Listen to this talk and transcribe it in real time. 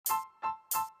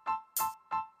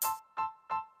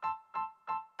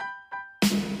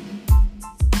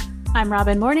I'm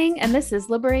Robin Morning, and this is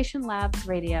Liberation Labs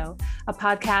Radio, a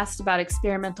podcast about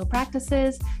experimental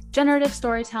practices, generative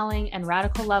storytelling, and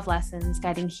radical love lessons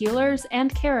guiding healers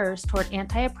and carers toward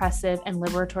anti-oppressive and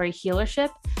liberatory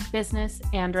healership, business,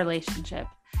 and relationship.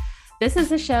 This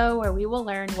is a show where we will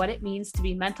learn what it means to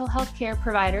be mental health care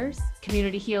providers,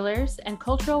 community healers, and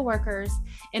cultural workers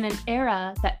in an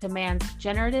era that demands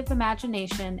generative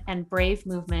imagination and brave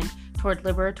movement toward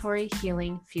liberatory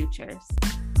healing futures.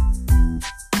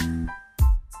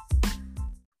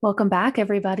 Welcome back,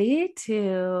 everybody,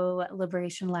 to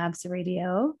Liberation Labs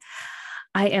Radio.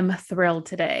 I am thrilled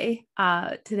today.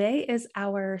 Today is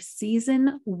our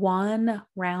season 1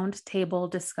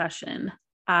 roundtable discussion.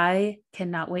 I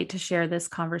cannot wait to share this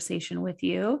conversation with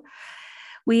you.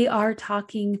 We are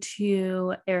talking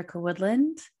to Erica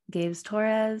Woodland, Gaves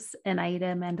Torres, and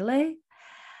Aida Mendeley,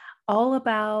 all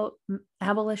about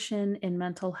abolition in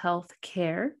mental health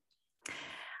care.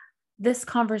 This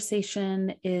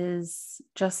conversation is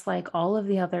just like all of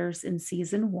the others in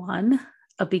season 1,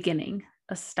 a beginning,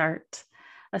 a start,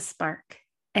 a spark.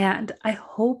 And I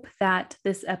hope that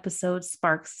this episode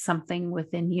sparks something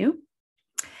within you.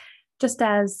 Just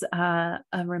as a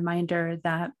reminder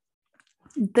that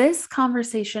this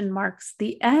conversation marks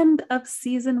the end of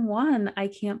season 1. I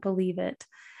can't believe it.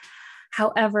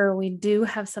 However, we do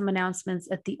have some announcements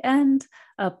at the end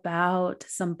about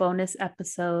some bonus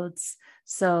episodes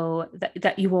so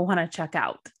that you will want to check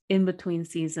out in between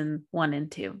season 1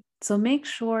 and 2. So make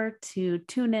sure to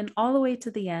tune in all the way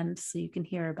to the end so you can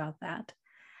hear about that.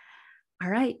 All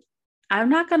right. I'm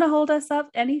not going to hold us up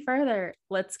any further.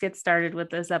 Let's get started with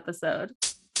this episode.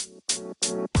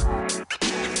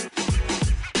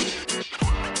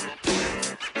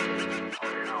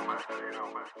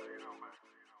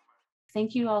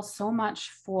 Thank you all so much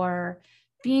for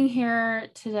being here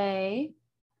today.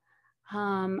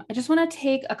 I just want to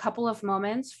take a couple of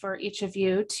moments for each of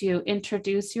you to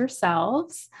introduce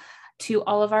yourselves to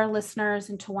all of our listeners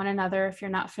and to one another if you're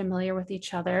not familiar with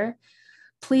each other.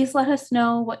 Please let us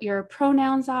know what your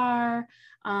pronouns are,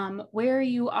 where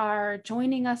you are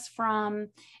joining us from,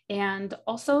 and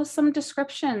also some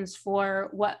descriptions for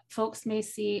what folks may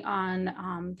see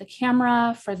on the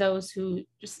camera for those who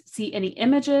just see any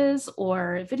images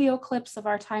or video clips of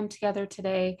our time together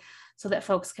today, so that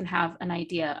folks can have an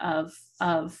idea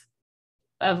of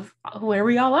where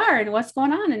we all are and what's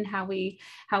going on and how we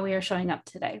are showing up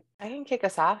today. I can kick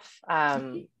us off.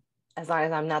 As long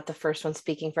as I'm not the first one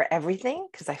speaking for everything,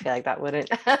 because I feel like that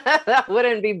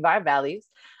wouldn't be my values.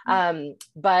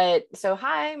 But so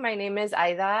hi, my name is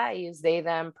Aida. I use they,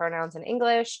 them pronouns in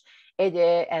English,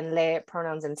 ella and le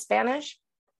pronouns in Spanish.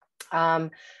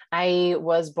 I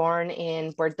was born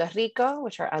in Puerto Rico,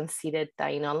 which are unceded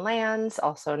Taino lands,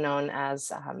 also known as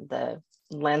the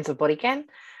lands of Boriquen.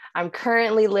 I'm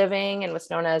currently living in what's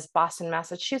known as Boston,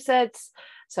 Massachusetts.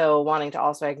 So wanting to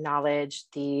also acknowledge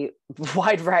the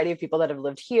wide variety of people that have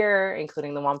lived here,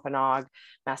 including the Wampanoag,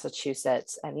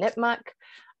 Massachusetts, and Nipmuc.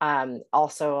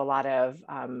 Also a lot of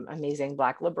amazing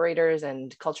Black liberators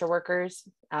and culture workers.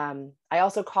 I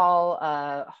also call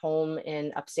home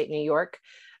in upstate New York.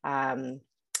 I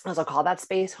also call that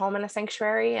space home in a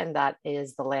sanctuary, and that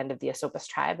is the land of the Esopus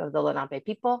tribe of the Lenape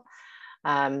people.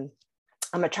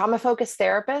 I'm a trauma-focused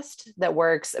therapist that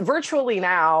works virtually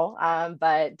now,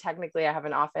 but technically I have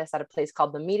an office at a place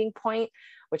called The Meeting Point,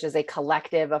 which is a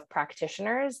collective of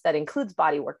practitioners that includes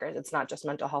body workers. It's not just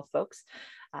mental health folks.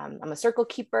 I'm a circle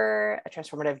keeper, a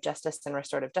transformative justice and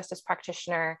restorative justice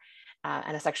practitioner,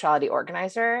 and a sexuality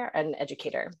organizer and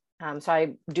educator. So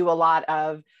I do a lot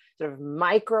of sort of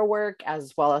micro work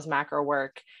as well as macro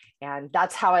work, and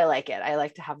that's how I like it. I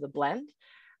like to have the blend.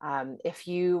 If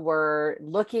you were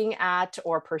looking at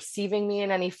or perceiving me in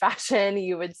any fashion,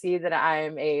 you would see that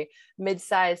I'm a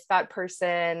mid-sized fat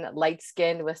person,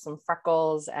 light-skinned with some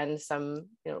freckles and some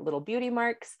little beauty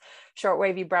marks, short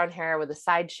wavy brown hair with a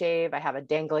side shave. I have a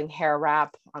dangling hair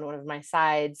wrap on one of my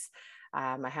sides.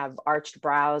 I have arched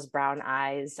brows, brown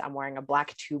eyes. I'm wearing a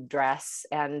black tube dress.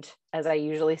 And as I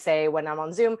usually say when I'm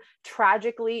on Zoom,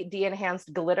 tragically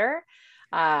de-enhanced glitter.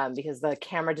 Because the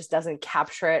camera just doesn't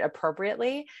capture it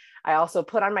appropriately. I also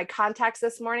put on my contacts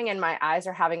this morning and my eyes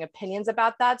are having opinions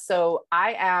about that. So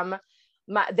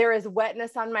there is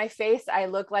wetness on my face. I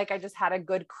look like I just had a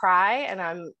good cry, and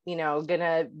I'm,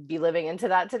 gonna be living into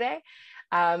that today.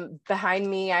 Behind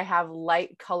me, I have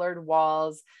light colored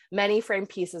walls, many framed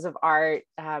pieces of art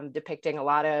depicting a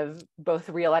lot of both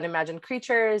real and imagined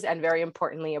creatures, and very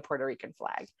importantly, a Puerto Rican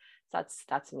flag. So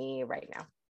that's me right now.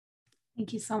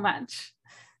 Thank you so much.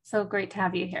 So great to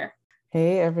have you here.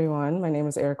 Hey everyone, my name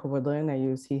is Erica Woodland. I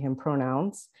use he, him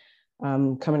pronouns.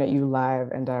 I'm coming at you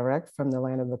live and direct from the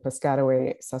land of the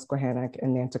Piscataway, Susquehannock,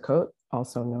 and Nanticoke,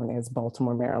 also known as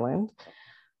Baltimore, Maryland.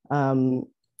 I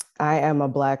am a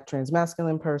Black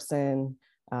transmasculine person,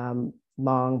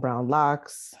 long brown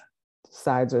locks,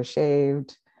 sides are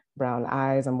shaved, brown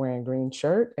eyes. I'm wearing a green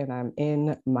shirt, and I'm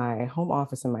in my home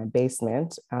office in my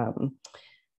basement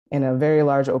in a very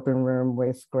large open room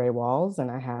with gray walls, and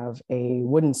I have a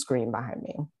wooden screen behind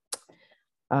me.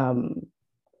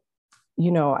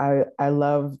 I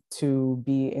love to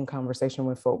be in conversation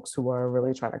with folks who are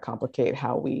really trying to complicate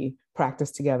how we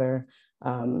practice together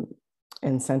and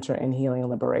center in healing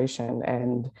and liberation.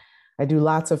 And I do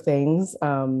lots of things.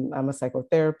 I'm a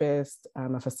psychotherapist,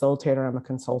 I'm a facilitator, I'm a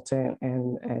consultant,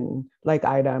 and like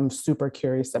Ida, I'm super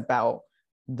curious about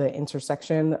the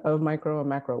intersection of micro and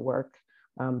macro work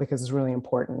because it's really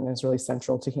important and it's really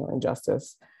central to healing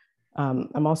justice.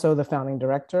 I'm also the founding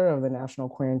director of the National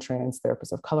Queer and Trans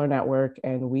Therapists of Color Network,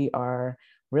 and we are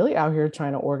really out here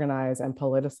trying to organize and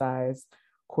politicize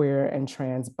queer and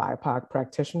trans BIPOC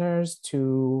practitioners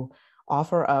to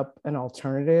offer up an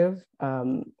alternative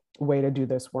way to do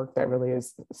this work that really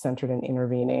is centered in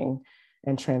intervening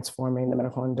and transforming the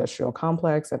medical industrial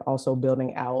complex, and also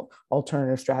building out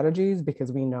alternative strategies,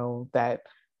 because we know that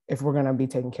if we're going to be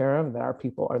taken care of, that our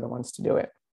people are the ones to do it.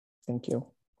 Thank you.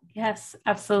 Yes,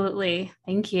 absolutely.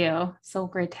 Thank you. So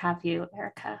great to have you,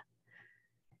 Erica.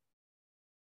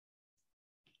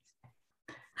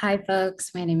 Hi,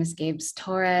 folks. My name is Gabes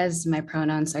Torres. My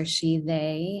pronouns are she,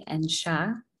 they, and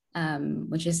siya,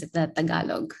 which is the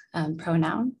Tagalog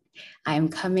pronoun. I am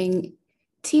coming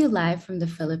to you live from the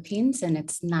Philippines, and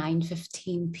it's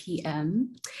 9:15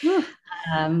 p.m.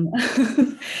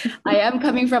 I am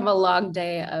coming from a long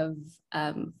day of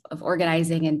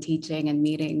organizing and teaching and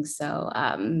meetings, so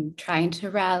trying to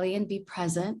rally and be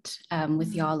present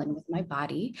with y'all and with my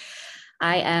body.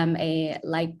 I am a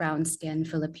light brown skin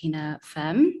Filipina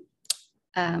femme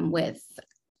with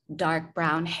dark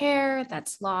brown hair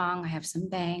that's long. I have some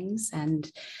bangs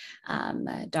and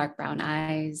dark brown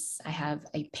eyes. I have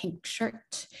a pink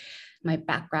shirt. My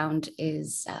background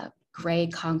is gray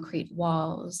concrete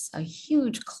walls, a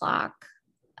huge clock,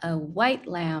 a white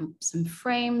lamp, some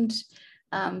framed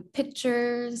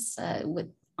pictures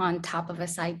on top of a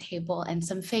side table, and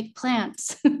some fake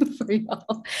plants for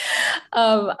y'all.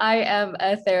 I am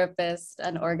a therapist,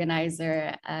 an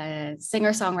organizer, a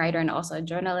singer-songwriter, and also a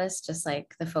journalist. Just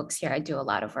like the folks here, I do a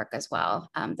lot of work as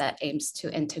well that aims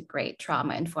to integrate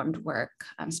trauma-informed work,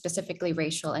 specifically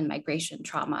racial and migration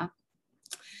trauma,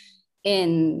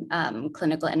 in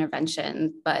clinical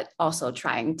intervention, but also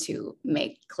trying to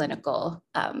make clinical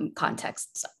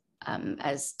contexts,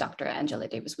 as Dr. Angela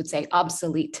Davis would say,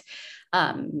 obsolete,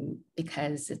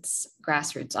 because it's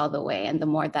grassroots all the way. And the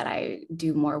more that I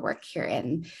do more work here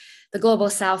in the global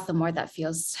South, the more that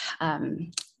feels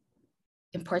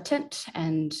important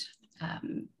and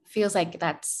feels like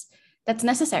that's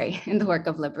necessary in the work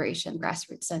of liberation,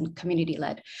 grassroots and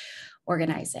community-led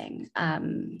organizing.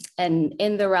 And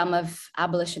in the realm of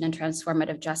abolition and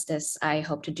transformative justice, I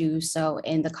hope to do so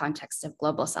in the context of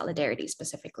global solidarity,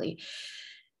 specifically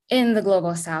in the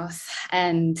global South,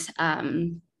 and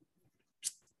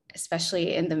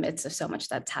especially in the midst of so much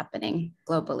that's happening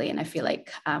globally. And I feel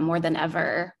like more than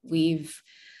ever, we've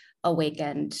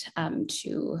awakened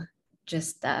to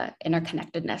just the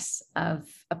interconnectedness of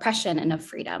oppression and of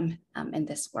freedom in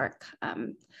this work.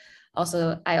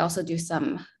 I also do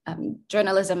some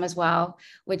journalism as well,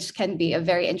 which can be a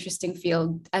very interesting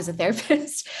field as a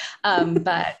therapist,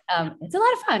 but it's a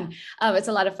lot of fun. It's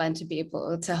a lot of fun to be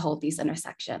able to hold these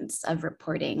intersections of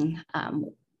reporting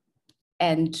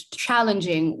and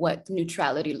challenging what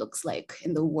neutrality looks like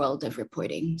in the world of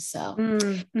reporting. So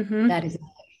that is.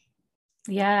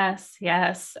 Yes,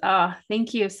 yes. Oh,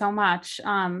 thank you so much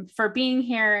for being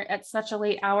here at such a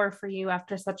late hour for you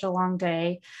after such a long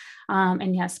day.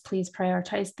 And yes, please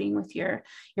prioritize being with your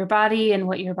body and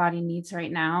what your body needs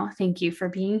right now. Thank you for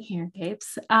being here,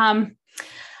 Gabes.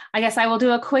 I guess I will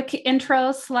do a quick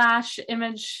intro /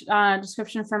 image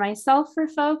description for myself for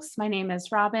folks. My name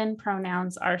is Robin.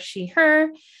 Pronouns are she,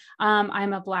 her.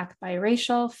 I'm a Black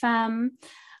biracial femme.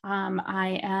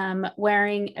 I am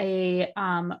wearing a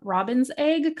robin's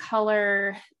egg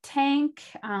color tank.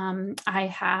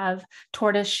 I have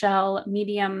tortoiseshell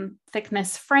medium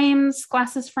thickness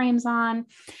glasses frames on.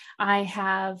 I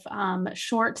have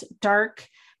short, dark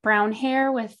brown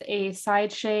hair with a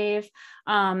side shave.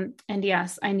 And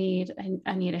yes, I need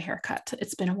a haircut.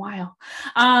 It's been a while.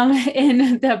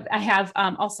 I have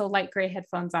also light gray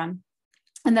headphones on.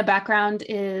 And the background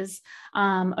is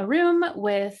a room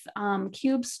with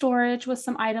cube storage with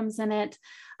some items in it.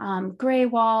 gray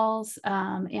walls,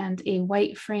 and a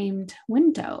white framed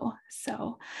window.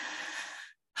 So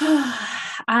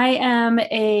I am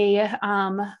a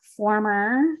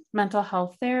former mental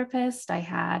health therapist. I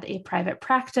had a private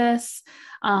practice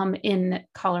in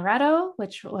Colorado,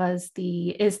 which is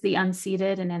the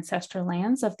unceded and ancestral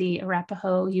lands of the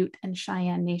Arapaho, Ute, and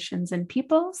Cheyenne nations and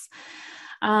peoples.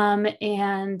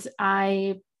 And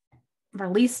I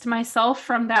released myself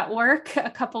from that work a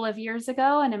couple of years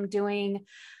ago, and I'm doing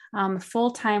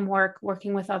full-time work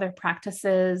working with other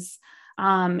practices,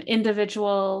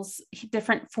 individuals,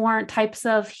 different foreign types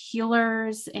of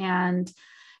healers and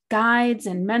guides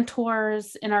and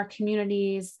mentors in our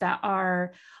communities that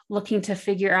are looking to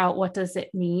figure out what does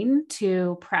it mean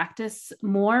to practice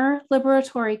more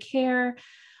liberatory care.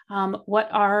 What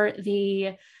are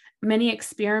the many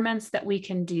experiments that we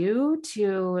can do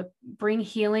to bring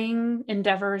healing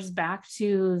endeavors back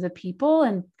to the people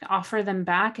and offer them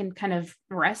back and kind of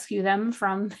rescue them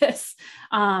from this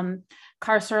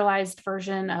carceralized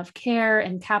version of care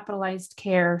and capitalized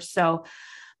care. So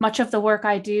much of the work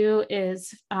I do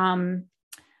is birthing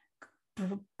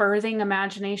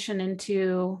imagination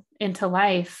into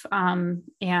life,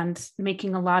 and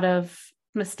making a lot of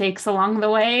mistakes along the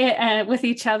way with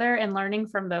each other and learning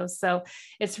from those. So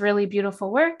it's really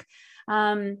beautiful work.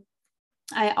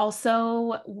 I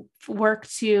also work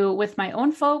with my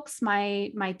own folks,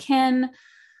 my kin.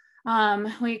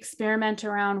 We experiment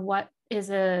around what is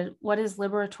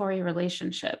liberatory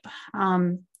relationship.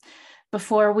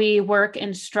 Before we work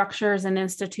in structures and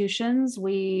institutions,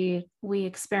 we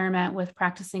experiment with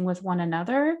practicing with one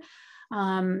another,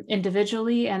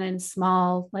 individually and in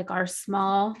our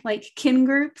small kin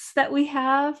groups that we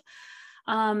have.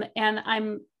 And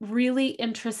I'm really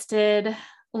interested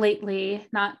lately,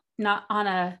 not on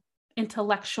a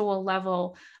intellectual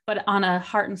level, but on a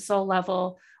heart and soul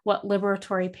level, what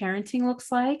liberatory parenting looks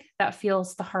like. That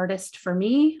feels the hardest for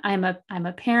me. I'm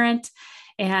a parent,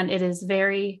 and it is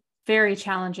very, very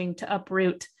challenging to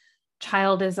uproot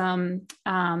childism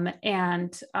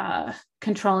and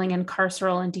controlling and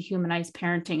carceral and dehumanized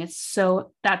parenting.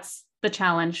 That's the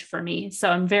challenge for me. So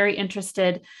I'm very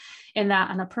interested in that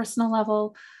on a personal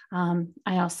level.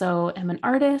 I also am an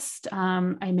artist.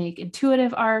 I make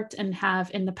intuitive art and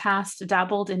have in the past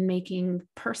dabbled in making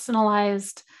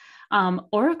personalized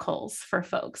oracles for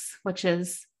folks, which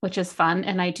is fun.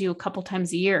 And I do a couple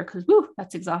times a year because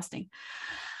that's exhausting.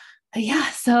 But yeah,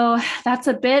 so that's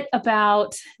a bit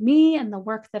about me and the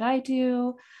work that I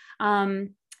do.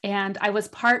 And I was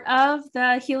part of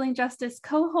the Healing Justice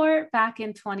cohort back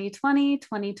in 2020,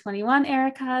 2021,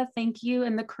 Erica. Thank you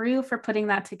and the crew for putting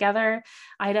that together.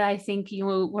 Ida, I think you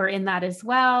were in that as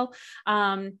well.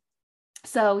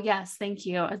 So yes, thank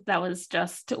you. That was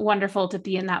just wonderful to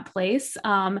be in that place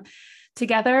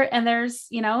together. And there's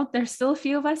still a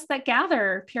few of us that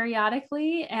gather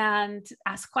periodically and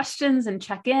ask questions and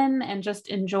check in and just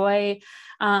enjoy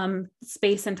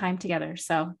space and time together.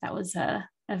 So that was a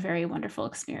very wonderful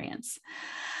experience.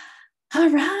 All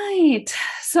right.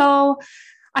 So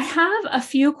I have a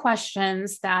few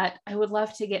questions that I would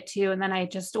love to get to, and then I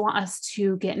just want us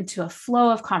to get into a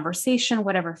flow of conversation,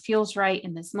 whatever feels right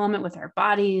in this moment with our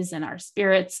bodies and our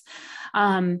spirits.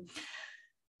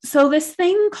 So this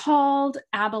thing called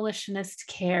abolitionist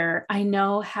care, I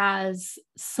know has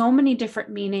so many different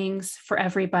meanings for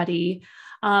everybody.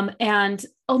 And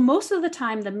most of the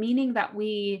time, the meaning that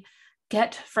we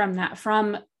get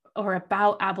from or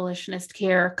about abolitionist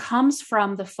care comes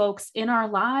from the folks in our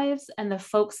lives and the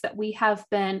folks that we have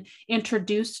been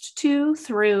introduced to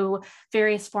through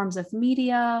various forms of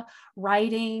media,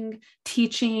 writing,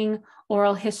 teaching,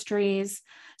 oral histories.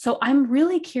 So I'm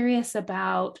really curious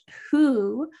about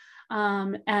who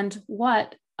and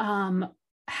what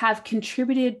have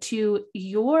contributed to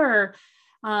your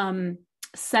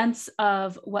sense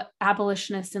of what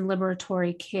abolitionist and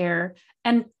liberatory care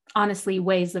and honestly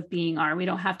ways of being are. We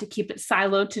don't have to keep it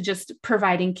siloed to just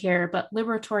providing care, but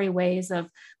liberatory ways of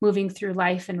moving through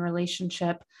life and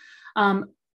relationship.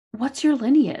 What's your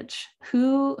lineage?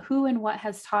 Who and what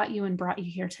has taught you and brought you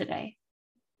here today?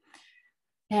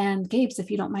 And Gabes,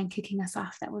 if you don't mind kicking us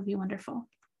off, that would be wonderful.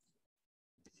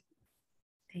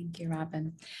 Thank you,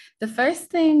 Robin. The first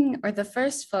thing, or the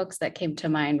first folks that came to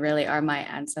mind really are my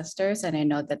ancestors. And I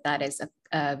know that is,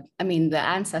 the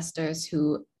ancestors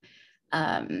who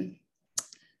I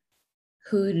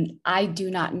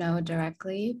do not know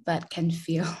directly, but can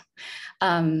feel,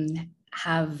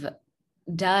 have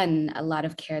done a lot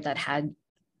of care that had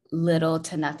little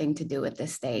to nothing to do with the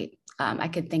state. I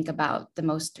could think about the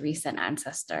most recent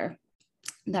ancestor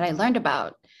that I learned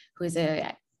about, who is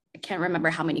I can't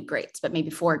remember how many greats, but maybe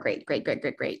 4 great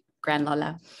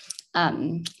grandlola.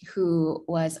 who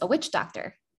was a witch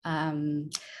doctor,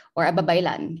 or a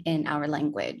babaylan in our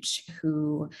language,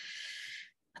 who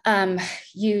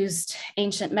used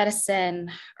ancient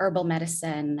medicine, herbal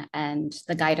medicine, and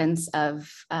the guidance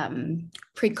of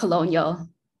pre-colonial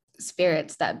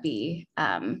spirits that be.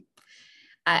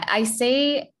 I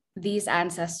say these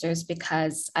ancestors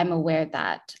because I'm aware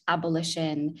that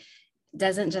abolition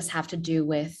doesn't just have to do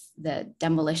with the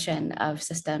demolition of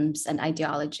systems and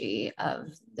ideology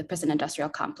of the prison industrial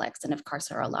complex and of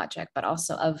carceral logic, but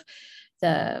also of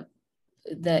the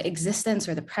existence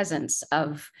or the presence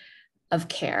of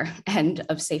care and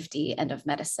of safety and of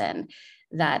medicine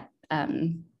that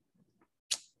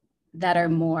that are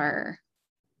more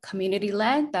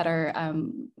community-led, that are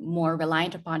more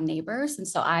reliant upon neighbors. And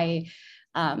so I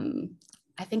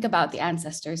think about the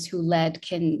ancestors who led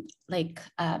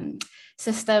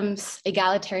systems,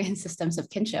 egalitarian systems of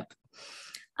kinship,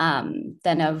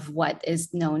 than of what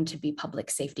is known to be public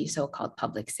safety, so-called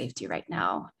public safety right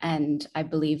now. And I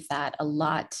believe that a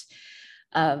lot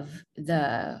of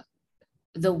the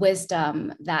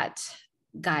wisdom that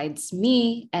guides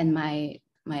me and my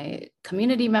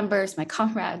community members, my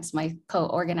comrades, my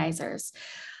co-organizers,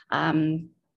 a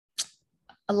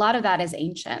lot of that is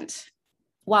ancient,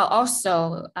 while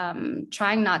also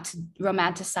trying not to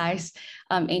romanticize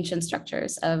ancient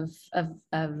structures of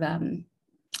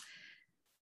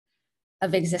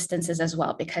existences as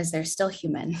well, because they're still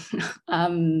human.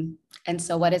 And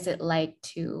so what is it like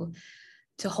to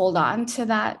hold on to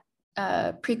that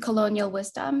pre-colonial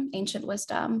wisdom, ancient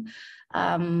wisdom,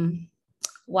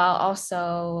 while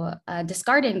also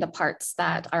discarding the parts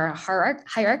that are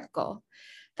hierarchical,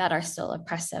 that are still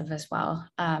oppressive as well.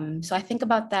 So I think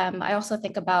about them. I also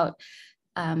think about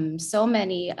so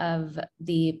many of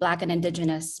the Black and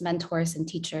Indigenous mentors and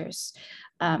teachers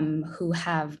who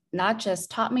have not just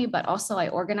taught me, but also I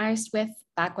organized with.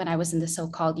 Back when I was in the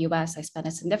so-called US, I spent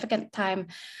a significant time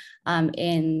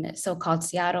in so-called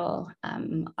Seattle,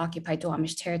 occupied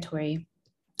Duwamish territory,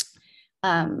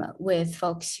 with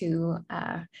folks who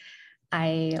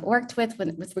I worked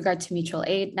with regard to mutual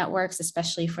aid networks,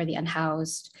 especially for the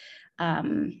unhoused.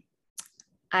 There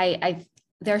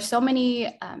are so many,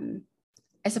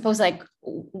 I suppose, like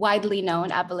widely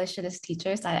known abolitionist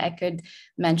teachers that I could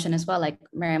mention as well, like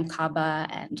Miriam Kaba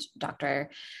and Dr.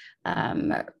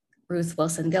 Ruth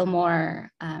Wilson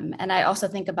Gilmore. And I also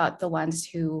think about the ones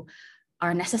who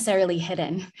are necessarily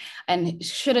hidden and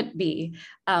shouldn't be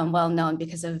well known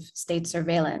because of state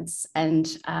surveillance. And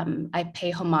I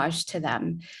pay homage to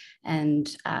them and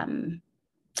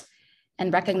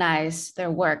recognize their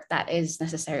work that is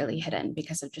necessarily hidden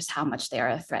because of just how much they are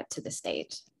a threat to the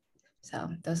state.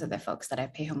 So those are the folks that I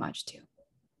pay homage to.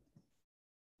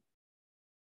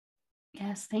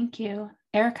 Yes, thank you.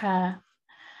 Erica,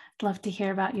 I'd love to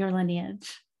hear about your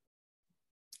lineage.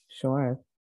 Sure,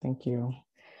 thank you.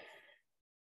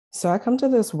 So I come to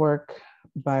this work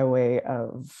by way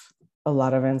of a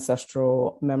lot of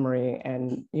ancestral memory,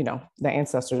 and the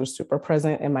ancestors are super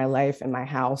present in my life, in my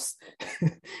house.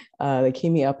 They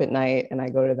keep me up at night and I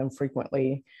go to them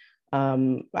frequently.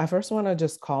 I first want to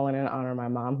just call in and honor my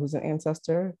mom, who's an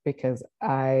ancestor, because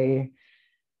I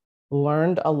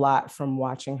learned a lot from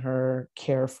watching her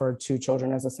care for 2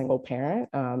 children as a single parent,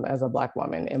 as a Black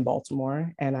woman in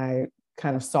Baltimore. And I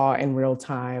kind of saw in real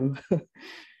time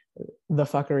the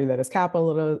fuckery that is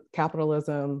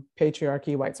capitalism,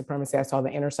 patriarchy, white supremacy. I saw the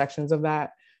intersections of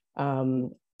that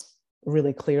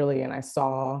really clearly. And I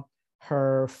saw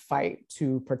her fight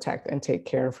to protect and take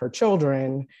care of her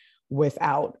children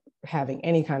without having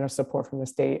any kind of support from the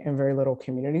state and very little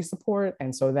community support.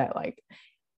 And so that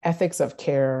ethics of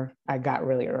care I got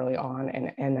really early on,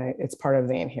 and it's part of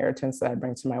the inheritance that I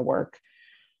bring to my work.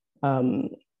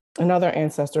 Another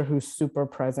ancestor who's super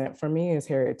present for me is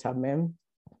Harriet Tubman.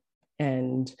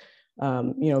 And,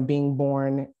 being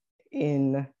born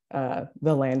in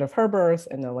the land of her birth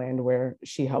and the land where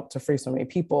she helped to free so many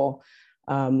people,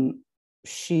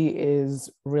 she is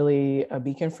really a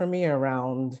beacon for me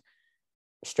around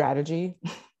strategy,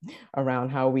 around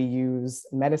how we use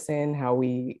medicine, how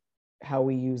we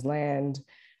use land,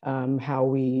 how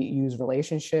we use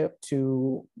relationship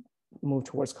to move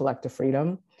towards collective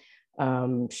freedom.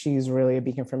 She's really a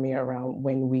beacon for me around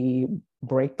when we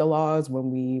break the laws,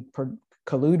 when we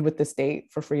collude with the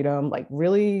state for freedom.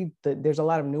 There's a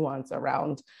lot of nuance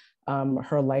around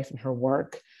her life and her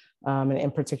work, and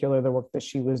in particular, the work that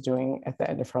she was doing at the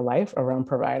end of her life around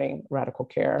providing radical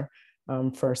care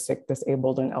for sick,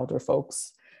 disabled, and elder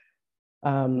folks.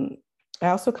 I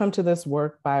also come to this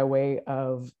work by way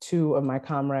of 2 of my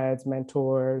comrades,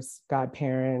 mentors,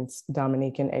 godparents,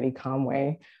 Dominique and Eddie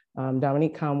Conway.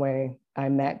 Dominique Conway, I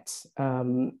met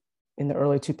in the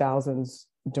early 2000s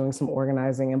doing some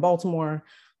organizing in Baltimore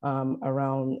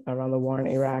around the war in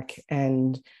Iraq.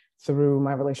 And through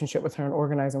my relationship with her and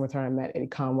organizing with her, I met Eddie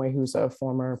Conway, who's a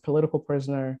former political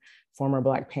prisoner, former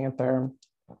Black Panther.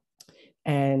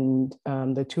 And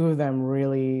the two of them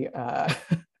really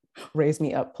raised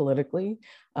me up politically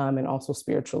and also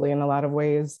spiritually in a lot of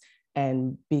ways.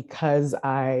 And because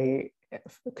I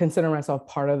consider myself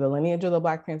part of the lineage of the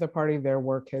Black Panther Party, their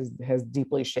work has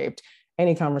deeply shaped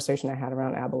any conversation I had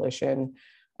around abolition.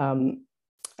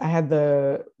 I had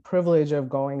the privilege of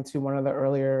going to one of the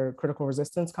earlier critical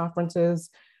resistance conferences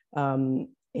in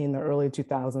the early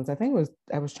 2000s.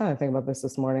 I was trying to think about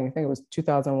this morning. I think it was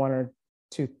 2001 or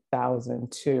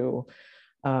 2002.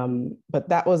 But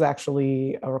that was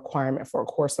actually a requirement for a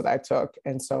course that I took.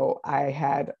 And so I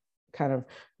had kind of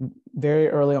very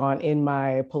early on in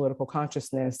my political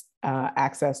consciousness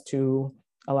access to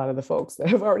a lot of the folks that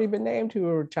have already been named who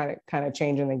are trying to kind of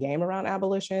changing the game around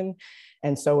abolition.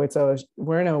 And so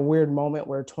we're in a weird moment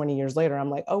where 20 years later,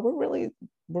 I'm like, oh, we're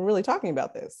really talking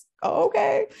about this. Oh,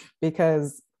 okay.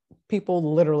 Because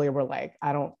people literally were like,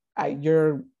 I don't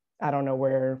know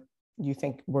where you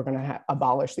think we're going to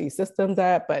abolish these systems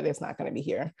at, but it's not going to be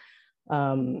here.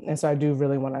 And so I do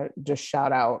really want to just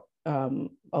shout out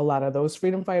a lot of those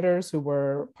freedom fighters who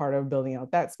were part of building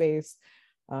out that space.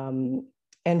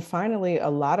 And finally, a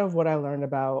lot of what I learned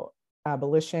about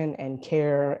abolition and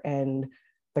care and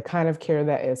the kind of care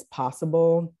that is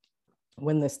possible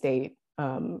when the state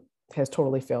has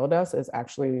totally failed us is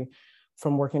actually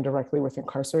from working directly with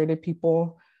incarcerated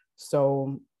people.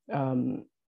 So in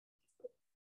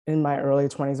my early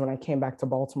 20s, when I came back to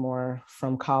Baltimore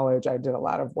from college, I did a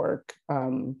lot of work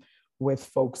with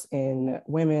folks in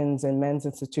women's and men's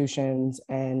institutions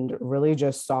and really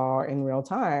just saw in real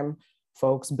time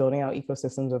folks building out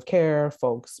ecosystems of care,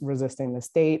 folks resisting the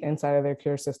state inside of their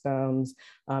care systems,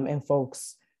 and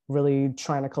folks really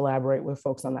trying to collaborate with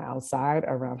folks on the outside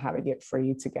around how to get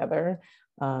free together.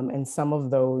 And some of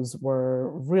those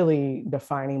were really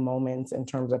defining moments in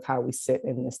terms of how we sit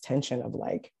in this tension of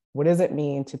like, what does it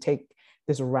mean to take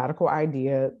this radical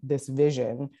idea, this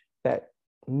vision that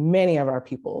many of our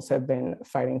peoples have been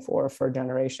fighting for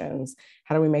generations?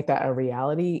 How do we make that a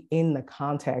reality in the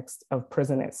context of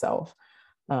prison itself?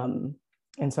 And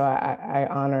so I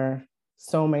honor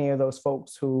so many of those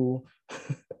folks who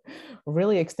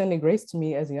really extended grace to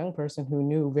me as a young person who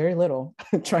knew very little,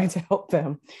 trying to help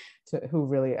them, who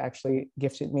really actually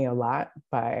gifted me a lot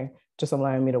by just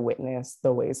allowing me to witness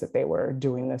the ways that they were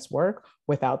doing this work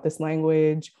without this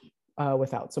language,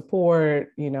 without support,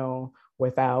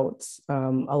 without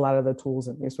a lot of the tools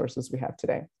and resources we have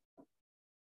today.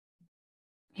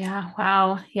 Yeah,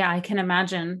 wow. Yeah, I can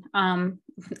imagine.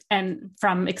 And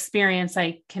from experience,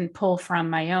 I can pull from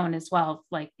my own as well.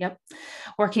 Like, yep,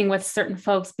 working with certain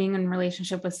folks, being in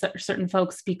relationship with certain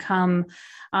folks become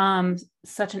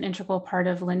such an integral part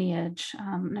of lineage.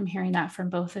 I'm hearing that from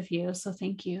both of you. So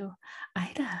thank you.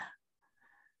 Ida,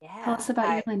 tell us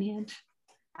about your lineage.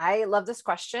 I love this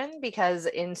question because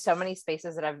in so many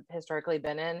spaces that I've historically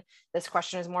been in, this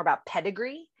question is more about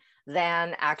pedigree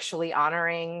than actually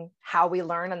honoring how we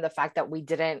learn and the fact that we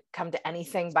didn't come to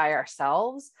anything by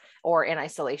ourselves or in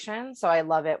isolation. So I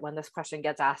love it when this question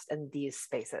gets asked in these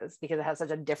spaces because it has such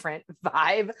a different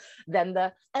vibe than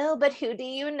the, oh, but who do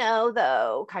you know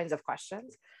though kinds of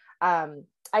questions.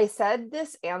 I said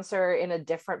this answer in a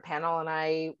different panel and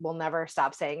I will never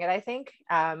stop saying it, I think.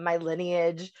 My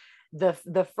lineage,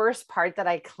 the first part that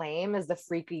I claim is the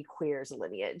freaky queers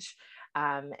lineage.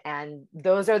 And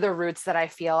those are the roots that I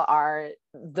feel are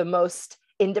the most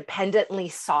independently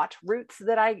sought roots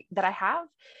that I have,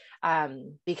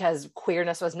 because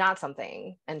queerness was not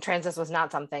something, and transness was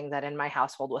not something that in my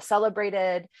household was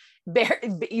celebrated,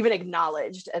 even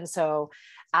acknowledged. And so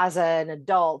as an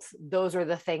adult, those are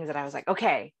the things that I was like,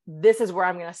 okay, this is where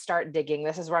I'm going to start digging.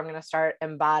 This is where I'm going to start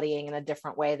embodying in a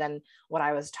different way than what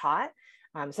I was taught.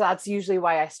 So that's usually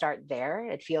why I start there.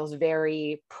 It feels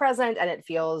very present and it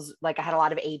feels like I had a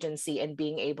lot of agency in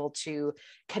being able to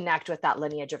connect with that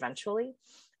lineage eventually.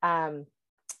 And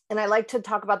I like to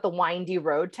talk about the windy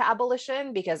road to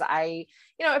abolition because if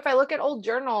I look at old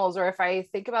journals or if I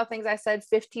think about things I said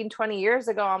 15, 20 years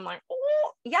ago, I'm like,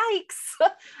 oh, yikes,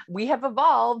 we have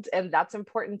evolved. And that's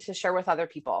important to share with other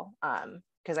people.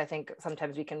 Because I think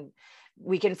sometimes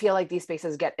we can feel like these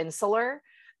spaces get insular.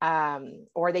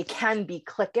 Or they can be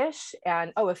cliquish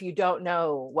and, oh, if you don't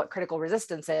know what critical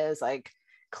resistance is, like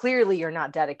clearly you're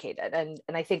not dedicated. And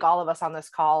I think all of us on this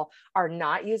call are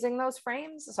not using those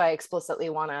frames. So I explicitly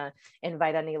want to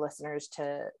invite any listeners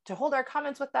to hold our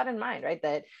comments with that in mind, right?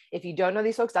 That if you don't know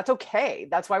these folks, that's okay.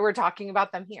 That's why we're talking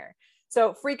about them here.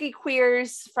 So freaky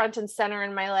queers front and center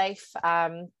in my life.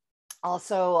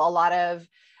 Also a lot of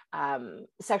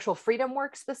sexual freedom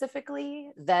work specifically.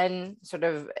 Then sort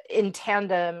of in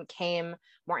tandem came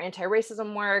more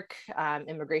anti-racism work,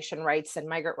 immigration rights and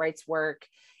migrant rights work.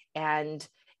 And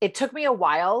it took me a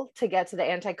while to get to the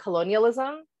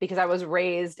anti-colonialism because I was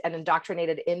raised and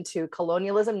indoctrinated into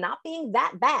colonialism not being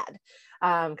that bad,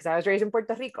 because I was raised in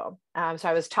Puerto Rico. So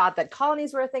I was taught that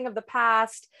colonies were a thing of the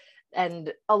past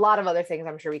and a lot of other things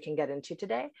I'm sure we can get into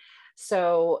today.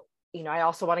 So, you know, I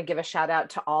also want to give a shout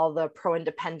out to all the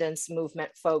pro-independence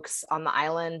movement folks on the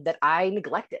island that I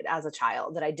neglected as a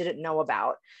child, that I didn't know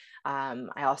about.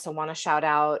 I also want to shout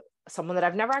out someone that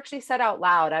I've never actually said out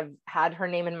loud. I've had her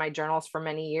name in my journals for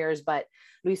many years, but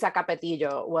Luisa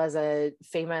Capetillo was a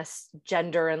famous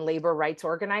gender and labor rights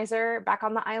organizer back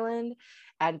on the island.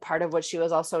 And part of what she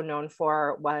was also known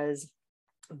for was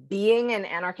being an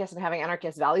anarchist and having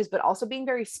anarchist values, but also being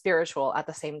very spiritual at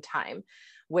the same time,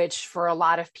 which for a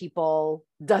lot of people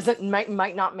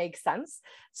might not make sense.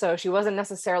 So she wasn't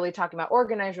necessarily talking about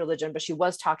organized religion, but she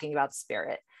was talking about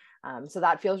spirit. So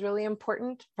that feels really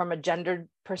important from a gendered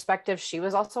perspective. She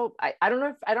was also, I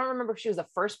don't remember if she was the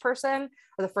first person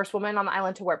or the first woman on the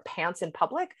island to wear pants in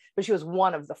public, but she was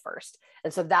one of the first.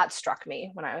 And so that struck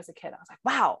me when I was a kid. I was like,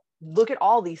 wow, look at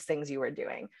all these things you were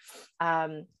doing.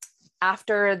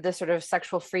 After the sort of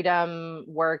sexual freedom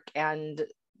work and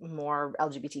more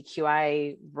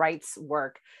LGBTQI rights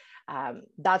work,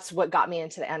 that's what got me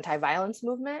into the anti-violence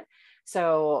movement.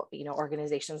 So, you know,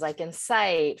 organizations like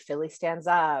Incite, Philly Stands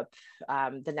Up,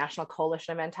 the National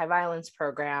Coalition of Anti-Violence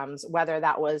Programs, whether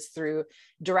that was through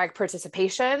direct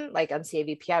participation, like on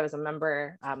CAVP, I was a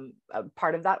member, a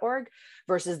part of that org,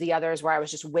 versus the others where I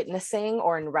was just witnessing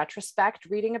or in retrospect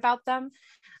reading about them.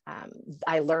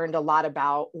 I learned a lot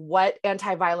about what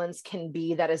anti-violence can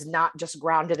be that is not just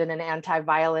grounded in an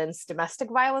anti-violence domestic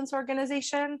violence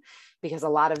organization, because a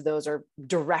lot of those are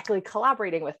directly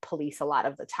collaborating with police a lot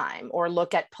of the time, or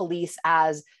look at police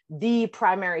as the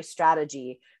primary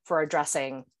strategy for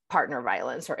addressing partner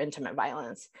violence or intimate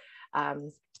violence.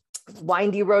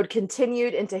 Windy road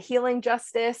continued into healing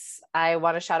justice. I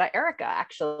want to shout out Erica,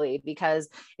 actually, because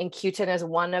Incutin is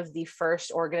one of the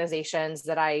first organizations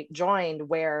that I joined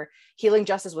where healing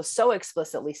justice was so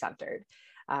explicitly centered.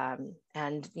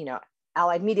 And, you know,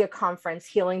 Allied Media Conference,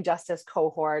 Healing Justice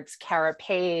Cohorts, Kara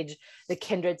Page, the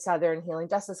Kindred Southern Healing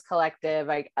Justice Collective,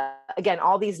 again,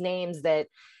 all these names that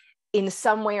in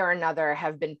some way or another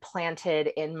have been planted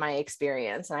in my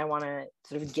experience, and I want to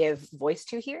sort of give voice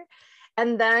to here.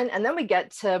 And then we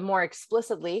get to more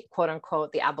explicitly, quote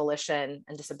unquote, the abolition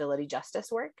and disability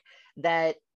justice work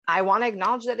that I want to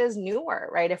acknowledge that is newer,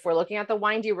 right? If we're looking at the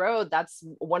windy road, that's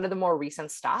one of the more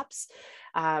recent stops.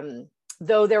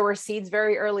 Though there were seeds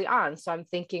very early on. So I'm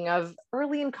thinking of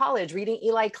early in college, reading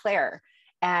Eli Clare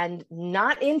and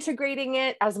not integrating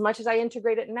it as much as I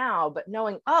integrate it now, but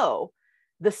knowing, oh,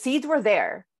 the seeds were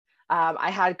there.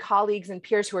 I had colleagues and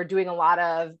peers who are doing a lot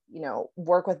of, you know,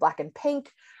 work with Black and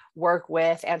Pink, work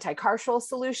with anti-carceral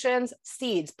solutions,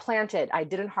 seeds planted. I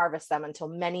didn't harvest them until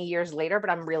many years later, but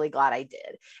I'm really glad I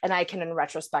did. And I can, in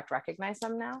retrospect, recognize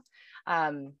them now.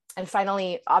 And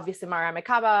finally, obviously, Mara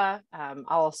Mikaba. I'll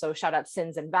also shout out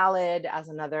Sins Invalid as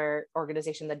another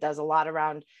organization that does a lot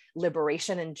around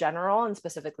liberation in general and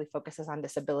specifically focuses on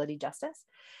disability justice.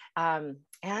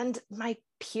 And my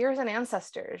peers and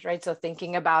ancestors, right? So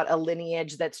thinking about a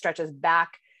lineage that stretches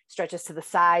back, stretches to the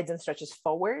sides, and stretches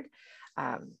forward.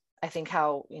 I think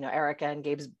how, you know, Erica and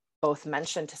Gabe's both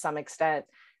mentioned to some extent,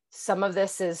 some of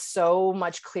this is so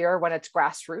much clearer when it's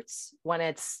grassroots, when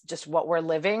it's just what we're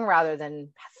living rather than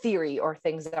theory or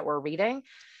things that we're reading.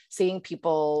 Seeing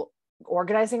people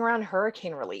organizing around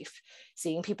hurricane relief,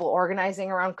 seeing people organizing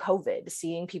around COVID,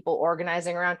 seeing people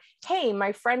organizing around, hey,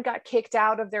 my friend got kicked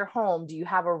out of their home. Do you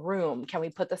have a room? Can we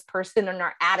put this person in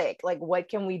our attic? Like, what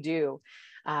can we do?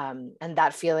 And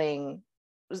that feeling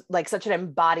like such an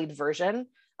embodied version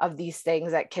of these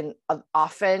things that can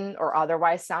often or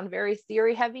otherwise sound very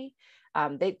theory heavy.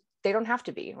 They don't have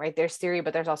to be, right? There's theory,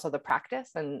 but there's also the practice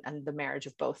and the marriage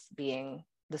of both being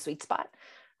the sweet spot.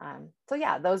 So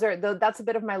yeah, that's a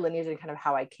bit of my lineage and kind of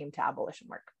how I came to abolition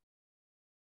work.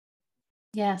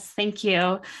 Yes, thank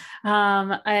you.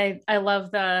 I love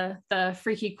the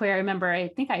freaky queer. I remember, I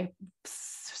think I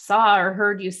saw or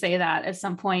heard you say that at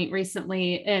some point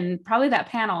recently in probably that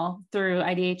panel through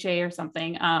IDHA or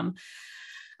something.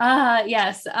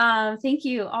 Yes. Thank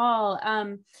you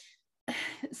all.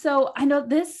 So I know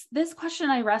this question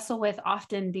I wrestle with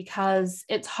often because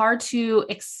it's hard to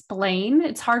explain.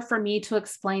 It's hard for me to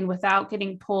explain without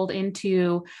getting pulled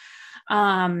into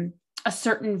a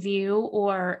certain view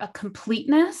or a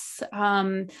completeness,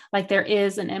 like there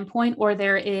is an endpoint or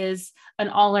there is an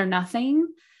all or nothing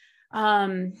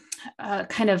kind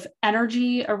of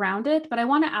energy around it. But I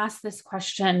want to ask this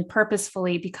question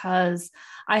purposefully because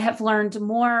I have learned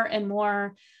more and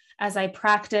more as I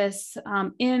practice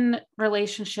in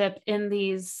relationship in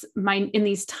these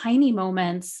tiny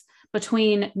moments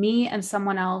between me and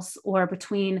someone else, or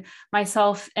between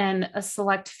myself and a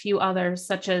select few others,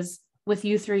 such as with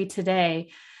you three today.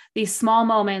 These small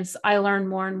moments, I learn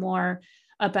more and more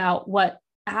about what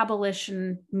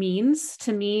abolition means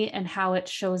to me and how it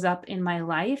shows up in my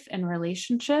life and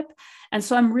relationship. And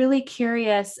so I'm really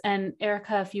curious, and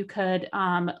Erica, if you could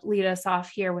lead us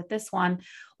off here with this one,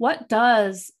 what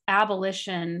does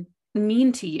abolition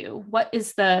mean to you? What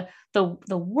is the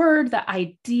word, the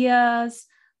ideas,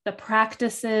 the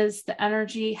practices, the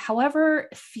energy, however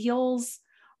it feels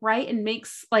right and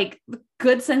makes like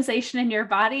good sensation in your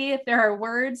body? If there are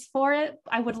words for it,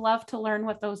 I would love to learn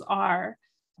what those are.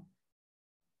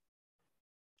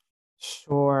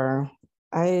 Sure.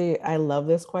 I love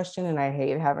this question and I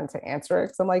hate having to answer it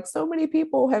because I'm like, so many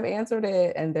people have answered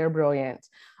it and they're brilliant.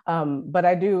 But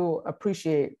I do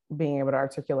appreciate being able to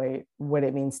articulate what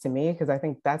it means to me, because I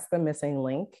think that's the missing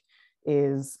link,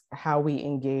 is how we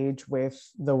engage with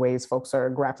the ways folks are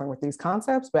grappling with these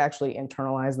concepts, but actually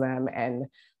internalize them and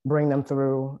bring them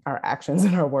through our actions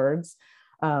and our words.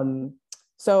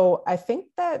 So I think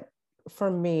that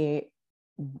for me,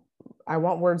 I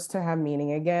want words to have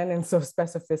meaning again. And so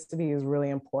specificity is really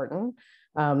important.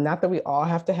 Not that we all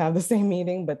have to have the same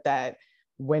meaning, but that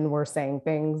when we're saying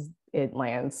things, it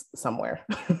lands somewhere,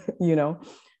 you know?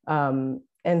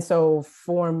 And so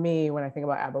for me, when I think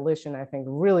about abolition, I think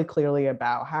really clearly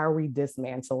about how are we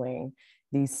dismantling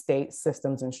these state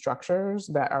systems and structures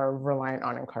that are reliant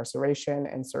on incarceration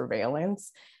and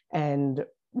surveillance. And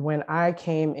when I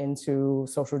came into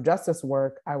social justice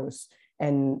work,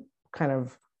 and kind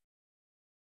of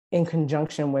in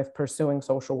conjunction with pursuing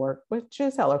social work, which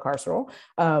is hella carceral,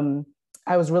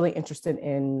 I was really interested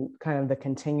in kind of the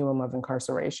continuum of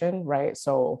incarceration, right?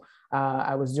 So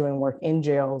I was doing work in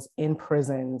jails, in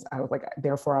prisons. I was like,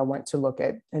 therefore, I went to look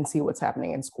at and see what's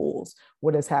happening in schools,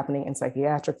 what is happening in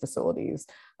psychiatric facilities.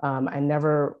 I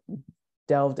never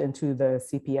delved into the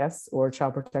CPS or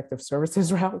Child Protective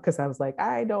Services route because I was like,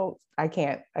 I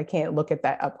can't look at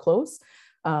that up close.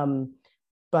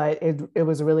 But it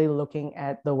was really looking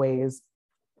at the ways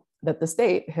that the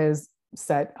state has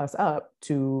set us up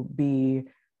to be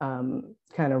kind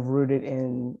of rooted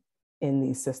in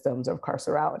these systems of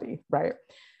carcerality, right?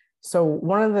 So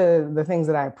one of the things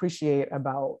that I appreciate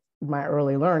about my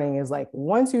early learning is like,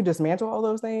 once you dismantle all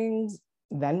those things,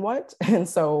 then what? And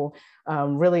so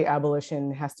really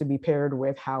abolition has to be paired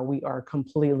with how we are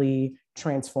completely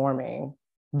transforming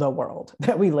the world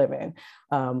that we live in.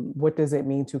 What does it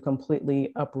mean to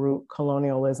completely uproot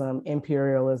colonialism,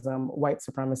 imperialism, white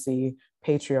supremacy,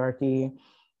 patriarchy,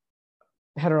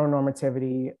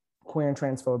 heteronormativity, queer and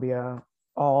transphobia,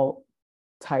 all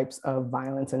types of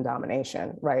violence and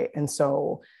domination, right? And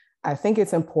so I think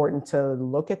it's important to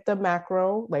look at the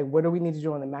macro, like what do we need to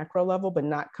do on the macro level, but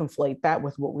not conflate that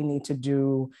with what we need to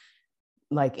do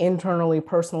like internally,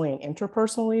 personally, and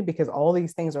interpersonally, because all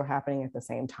these things are happening at the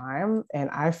same time. And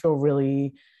I feel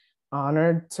really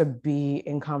honored to be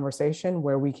in conversation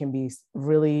where we can be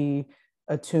really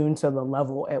attuned to the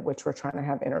level at which we're trying to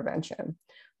have intervention.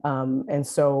 And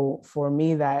so for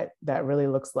me, that really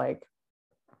looks like,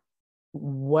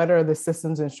 what are the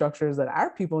systems and structures that our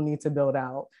people need to build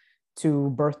out to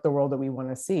birth the world that we want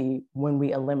to see when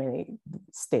we eliminate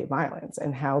state violence?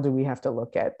 And how do we have to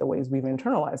look at the ways we've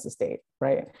internalized the state,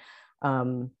 right?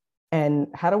 And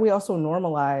how do we also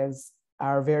normalize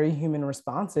our very human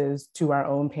responses to our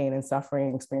own pain and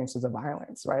suffering experiences of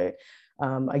violence, right?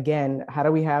 Again, how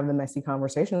do we have the messy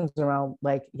conversations around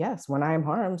like, yes, when I am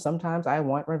harmed, sometimes I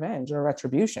want revenge or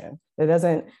retribution.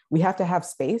 We have to have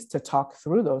space to talk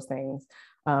through those things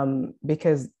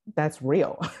because that's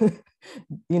real.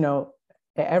 You know,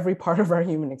 every part of our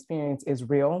human experience is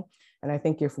real. And I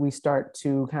think if we start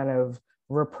to kind of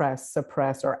repress,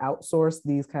 suppress, or outsource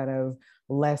these kind of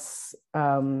less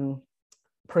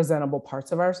presentable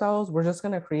parts of ourselves, we're just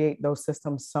going to create those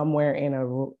systems somewhere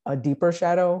in a deeper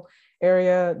shadow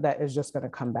area that is just going to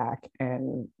come back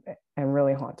and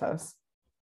really haunt us.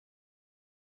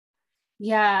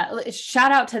 Yeah,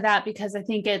 shout out to that, because I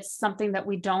think it's something that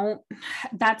we don't,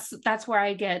 that's where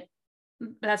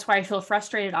I feel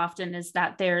frustrated often, is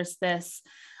that there's this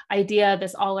idea,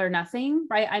 this all or nothing,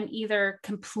 right? I'm either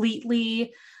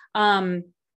completely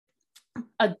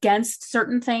against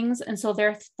certain things, and so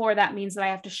therefore that means that I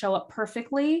have to show up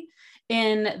perfectly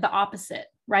in the opposite,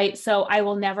 right? So I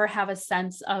will never have a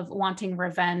sense of wanting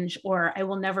revenge, or I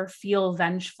will never feel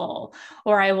vengeful,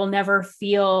 or I will never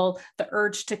feel the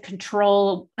urge to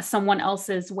control someone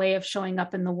else's way of showing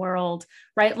up in the world,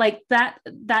 right? Like that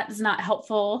is not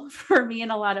helpful for me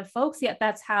and a lot of folks, yet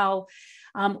that's how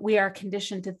we are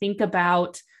conditioned to think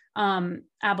about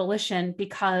abolition,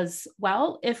 because,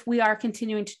 well, if we are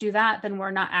continuing to do that, then we're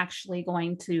not actually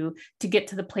going to get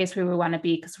to the place where we want to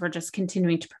be, because we're just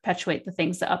continuing to perpetuate the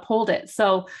things that uphold it.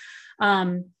 So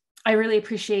I really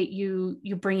appreciate you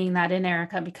bringing that in,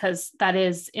 Erica, because that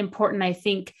is important. I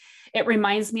think it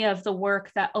reminds me of the work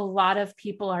that a lot of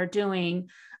people are doing.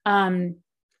 I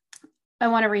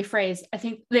want to rephrase. I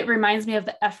think it reminds me of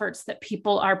the efforts that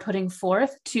people are putting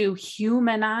forth to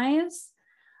humanize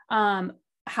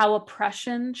how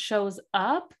oppression shows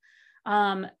up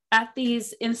at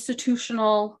these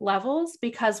institutional levels,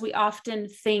 because we often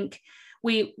think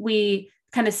we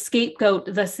kind of scapegoat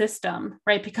the system,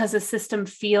 right? Because the system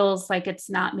feels like it's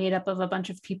not made up of a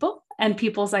bunch of people and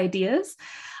people's ideas.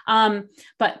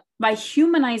 But by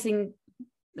humanizing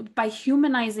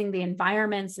the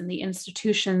environments and the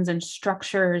institutions and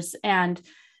structures and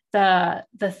the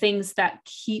things that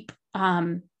keep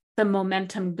the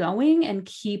momentum going and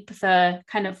keep the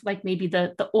kind of like maybe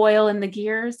the oil in the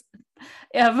gears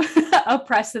of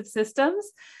oppressive systems,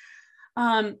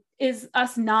 is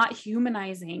us not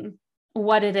humanizing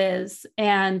what it is.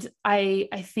 And I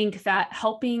think that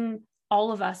helping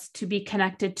all of us to be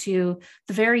connected to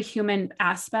the very human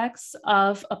aspects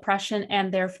of oppression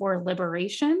and therefore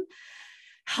liberation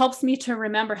helps me to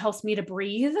remember, helps me to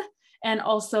breathe, and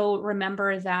also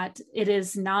remember that it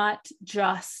is not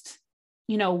just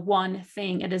one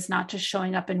thing. It is not just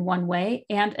showing up in one way.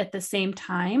 And at the same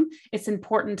time, it's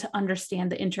important to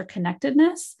understand the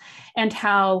interconnectedness and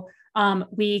how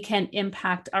we can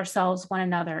impact ourselves, one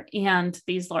another, and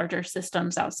these larger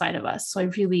systems outside of us. So I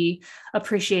really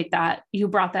appreciate that you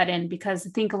brought that in, because I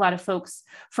think a lot of folks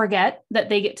forget that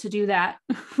they get to do that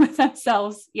with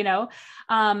themselves,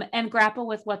 and grapple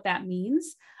with what that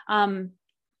means. And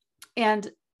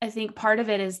I think part of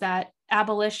it is that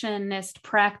abolitionist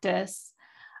practice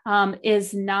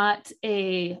is not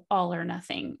a all or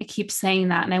nothing. I keep saying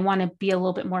that, and I want to be a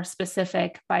little bit more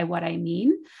specific by what I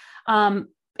mean.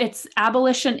 It's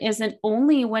abolition isn't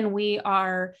only when we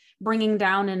are bringing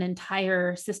down an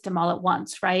entire system all at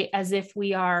once, right? As if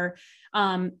we are,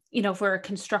 if we're a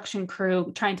construction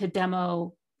crew trying to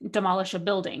demolish a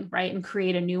building, right, and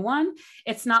create a new one.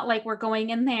 It's not like we're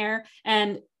going in there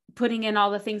and putting in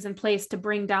all the things in place to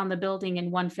bring down the building in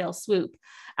one fell swoop.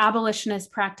 Abolitionist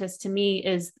practice to me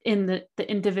is in the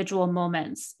individual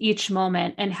moments, each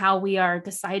moment, and how we are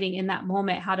deciding in that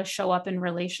moment how to show up in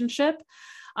relationship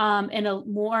in a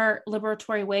more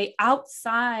liberatory way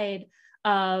outside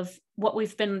of what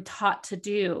we've been taught to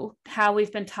do, how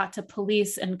we've been taught to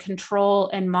police and control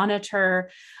and monitor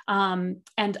and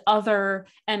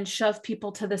shove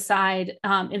people to the side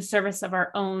in service of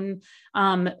our own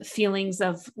feelings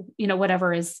of,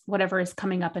 whatever is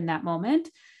coming up in that moment.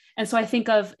 And so I think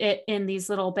of it in these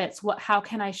little bits. How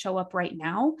can I show up right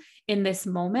now in this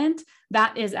moment?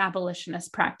 That is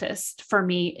abolitionist practice for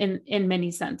me in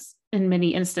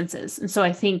many instances. And so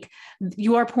I think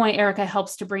your point, Erica,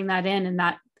 helps to bring that in, and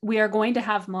that we are going to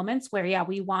have moments where,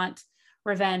 we want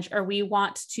revenge, or we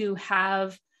want to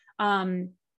have,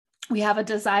 we have a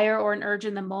desire or an urge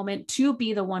in the moment to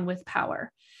be the one with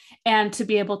power and to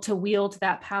be able to wield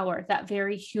that power. That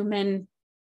very human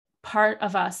part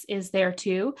of us is there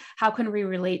too. How can we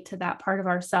relate to that part of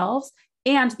ourselves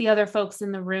and the other folks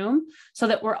in the room so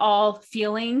that we're all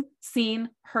feeling seen,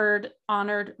 heard,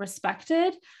 honored,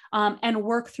 respected, and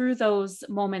work through those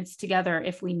moments together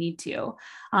if we need to.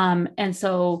 And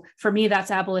so for me, that's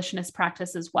abolitionist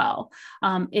practice as well,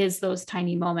 is those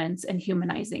tiny moments and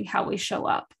humanizing how we show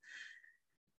up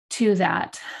to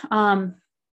that.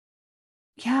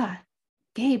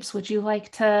 Gabes, would you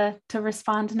like to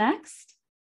respond next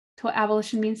to what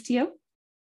abolition means to you?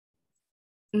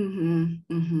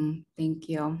 Thank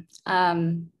you.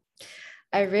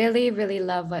 I really, really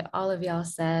love what all of y'all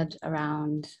said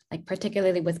around, like,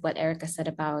 particularly with what Erica said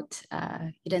about,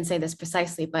 you didn't say this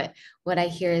precisely, but what I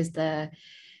hear is the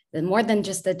more than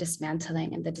just the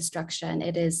dismantling and the destruction,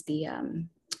 it is the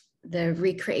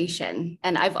recreation.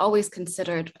 And I've always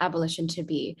considered abolition to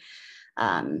be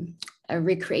a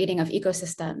recreating of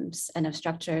ecosystems and of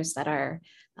structures that are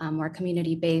more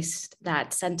community-based,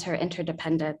 that center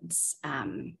interdependence,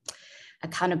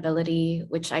 accountability,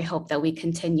 which I hope that we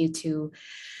continue to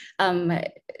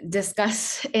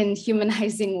discuss in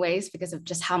humanizing ways because of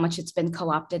just how much it's been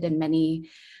co-opted in many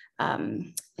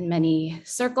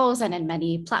circles and in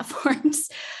many platforms.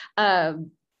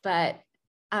 But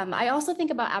I also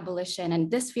think about abolition, and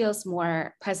this feels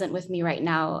more present with me right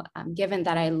now, given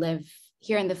that I live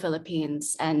here in the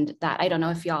Philippines, and that I don't know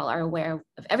if y'all are aware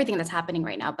of everything that's happening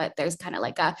right now, but there's kind of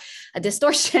like a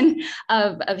distortion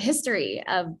of history,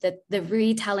 of the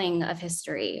retelling of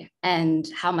history, and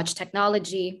how much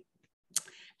technology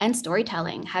and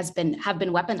storytelling have been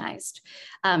weaponized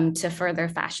to further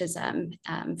fascism,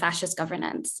 fascist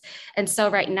governance. And so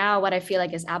right now, what I feel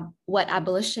like is what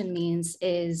abolition means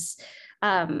is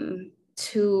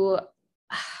to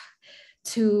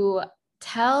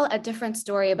tell a different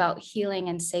story about healing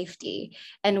and safety.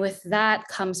 And with that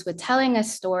comes with telling a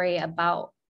story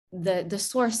about the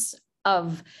source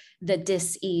of the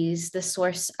dis-ease, the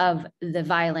source of the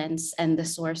violence, and the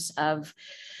source of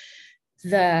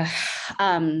the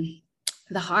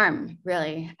harm,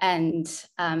 really. And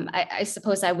I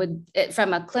suppose I would,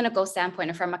 from a clinical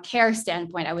standpoint or from a care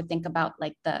standpoint, I would think about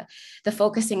like the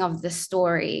focusing of the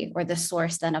story or the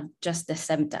source than of just the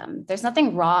symptom. There's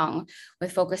nothing wrong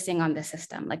with focusing on the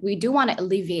system. Like, we do want to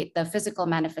alleviate the physical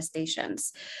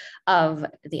manifestations of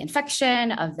the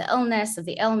infection, of the illness, of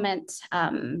the ailment,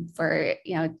 for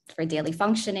daily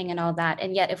functioning and all that.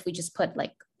 And yet, if we just put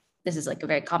this is like a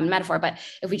very common metaphor, but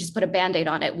if we just put a Band-Aid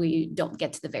on it, we don't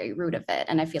get to the very root of it.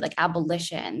 And I feel like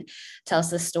abolition tells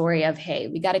the story of, hey,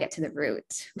 we got to get to the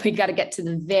root. We got to get to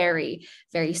the very,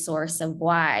 very source of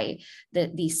why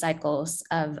these cycles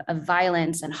of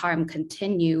violence and harm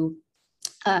continue.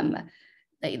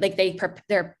 They're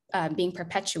being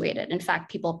perpetuated. In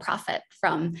fact, people profit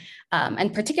from,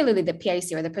 and particularly the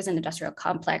PIC, or the prison industrial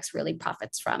complex, really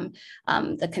profits from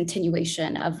the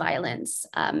continuation of violence,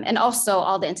 and also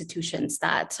all the institutions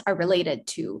that are related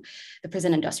to the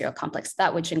prison industrial complex,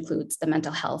 that which includes the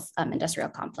mental health industrial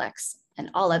complex and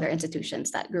all other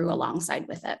institutions that grew alongside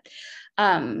with it.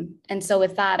 And so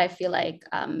with that, I feel like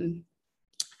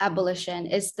abolition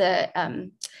is the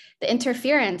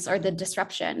interference or the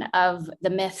disruption of the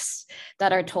myths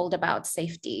that are told about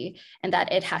safety, and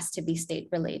that it has to be state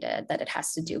related, that it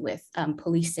has to do with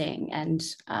policing and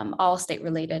all state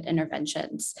related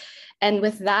interventions. And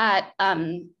with that,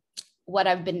 what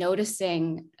I've been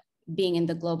noticing being in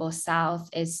the global South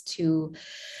is to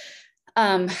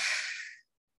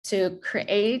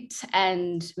create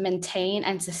and maintain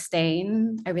and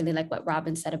sustain. I really like what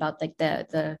Robin said about like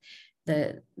the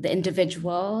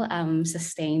individual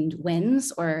sustained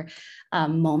wins or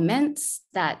moments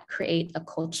that create a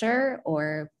culture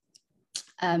or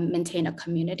maintain a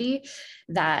community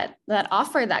that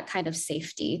offer that kind of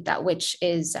safety, that which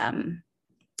is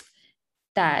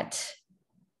that,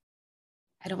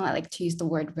 I don't like to use the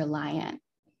word reliant,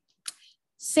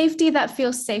 safety that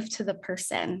feels safe to the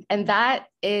person. And that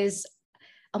is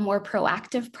a more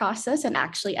proactive process and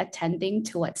actually attending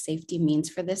to what safety means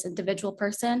for this individual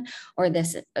person or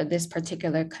this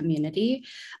particular community.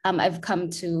 I've come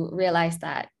to realize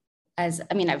that I've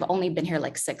only been here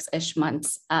like 6-ish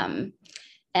months,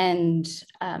 and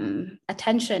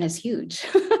attention is huge.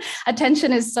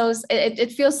 Attention is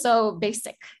it feels so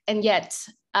basic, and yet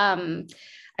I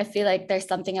feel like there's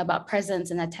something about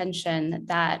presence and attention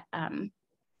that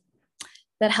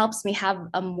that helps me have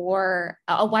a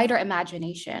wider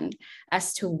imagination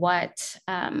as to what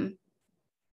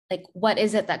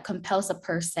is it that compels a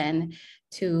person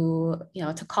to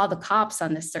call the cops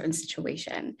on this certain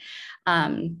situation,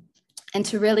 and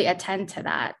to really attend to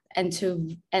that, and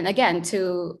again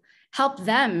to help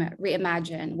them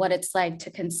reimagine what it's like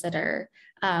to consider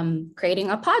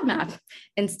creating a pod map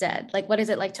instead. Like, what is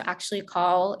it like to actually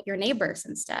call your neighbors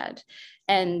instead,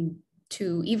 and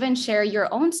to even share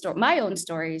my own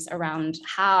stories around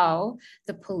how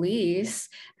the police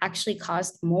actually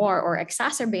caused more or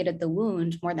exacerbated the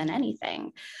wound more than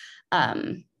anything.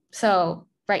 So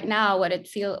right now,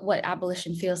 what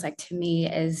abolition feels like to me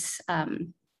is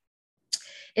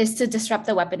to disrupt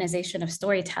the weaponization of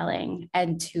storytelling,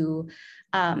 and to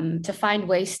find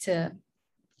ways to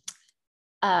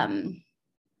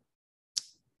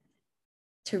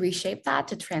reshape that,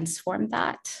 to transform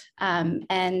that,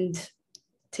 and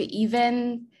to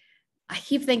even, I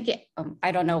keep thinking,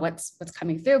 I don't know what's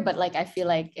coming through, but like, I feel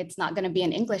like it's not going to be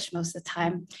in English most of the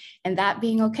time, and that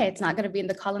being okay. It's not going to be in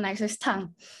the colonizer's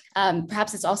tongue.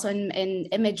 Perhaps it's also in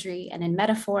imagery and in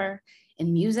metaphor,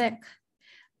 in music.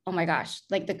 Oh my gosh,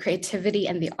 like the creativity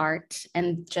and the art,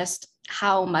 and just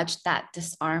how much that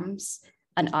disarms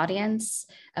an audience,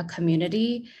 a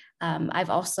community. I've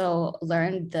also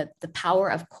learned the power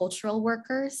of cultural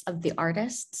workers, of the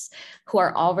artists who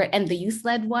are already, and the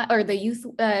youth-led one, or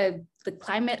the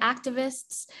climate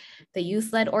activists, the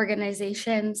youth-led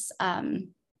organizations.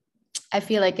 I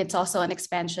feel like it's also an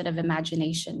expansion of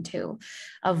imagination too,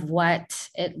 of what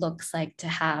it looks like to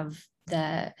have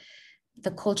the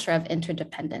culture of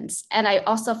interdependence. And I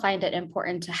also find it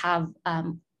important to have,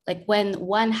 like when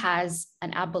one has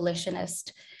an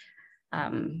abolitionist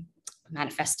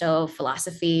manifesto,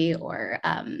 philosophy, or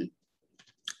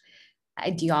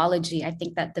ideology, I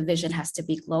think that the vision has to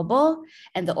be global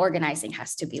and the organizing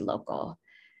has to be local.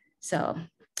 So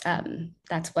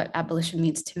that's what abolition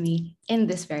means to me in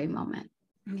this very moment.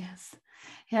 Yes.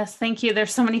 Yes. Thank you.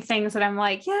 There's so many things that I'm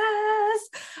like, yes.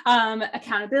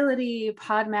 Accountability,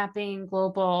 pod mapping,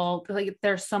 global, like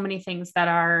there's so many things that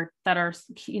are,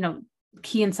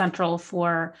 key and central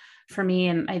for me.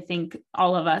 And I think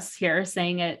all of us here are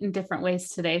saying it in different ways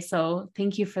today. So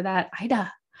thank you for that.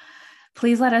 Ida,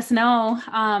 please let us know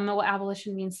what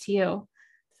abolition means to you.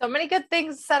 So many good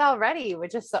things said already,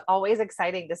 which is always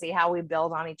exciting to see how we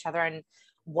build on each other and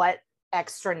what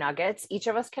extra nuggets each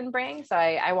of us can bring. So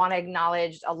I want to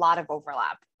acknowledge a lot of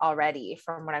overlap already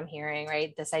from what I'm hearing,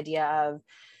 right? This idea of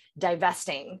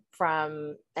divesting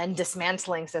from and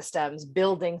dismantling systems,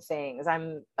 building things.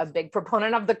 I'm a big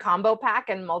proponent of the combo pack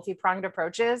and multi-pronged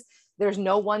approaches. There's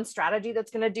no one strategy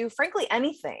that's going to do, frankly,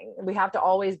 anything. We have to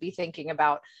always be thinking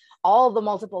about all the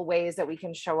multiple ways that we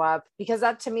can show up, because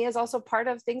that to me is also part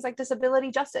of things like disability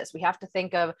justice. We have to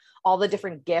think of all the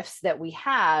different gifts that we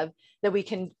have that we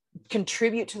can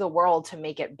contribute to the world to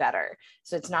make it better.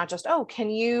 So it's not just, oh, can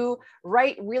you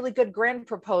write really good grant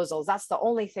proposals? That's the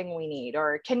only thing we need.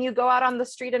 Or can you go out on the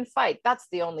street and fight? That's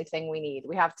the only thing we need.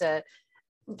 We have to,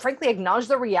 frankly, acknowledge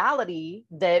the reality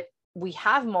that we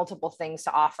have multiple things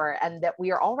to offer and that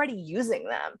we are already using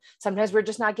them. Sometimes we're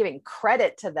just not giving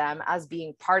credit to them as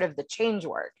being part of the change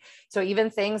work. So even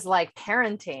things like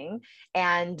parenting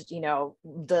and,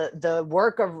 the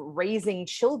work of raising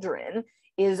children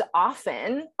is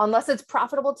often, unless it's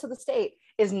profitable to the state,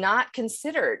 is not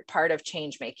considered part of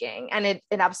change making. And it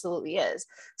absolutely is.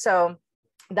 So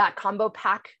that combo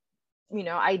pack,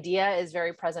 idea is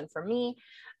very present for me.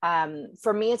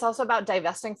 For me, it's also about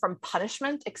divesting from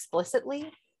punishment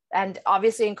explicitly, and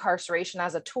obviously incarceration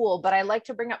as a tool, but I like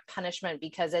to bring up punishment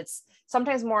because it's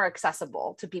sometimes more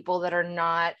accessible to people that are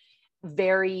not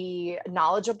very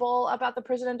knowledgeable about the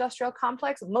prison industrial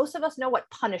complex. Most of us know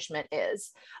what punishment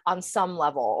is on some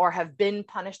level or have been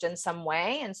punished in some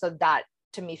way. And so that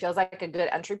to me feels like a good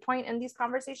entry point in these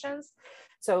conversations.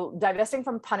 So divesting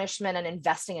from punishment and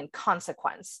investing in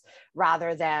consequence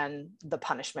rather than the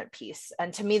punishment piece.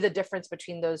 And to me, the difference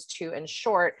between those two in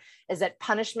short is that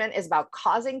punishment is about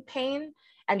causing pain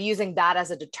and using that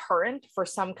as a deterrent for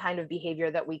some kind of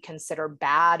behavior that we consider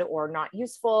bad or not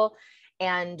useful.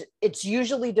 And it's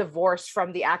usually divorced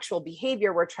from the actual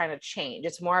behavior we're trying to change.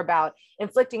 It's more about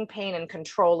inflicting pain and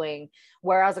controlling,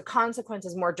 whereas a consequence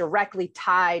is more directly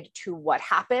tied to what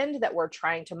happened that we're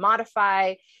trying to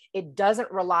modify. It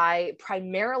doesn't rely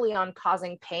primarily on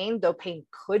causing pain, though pain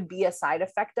could be a side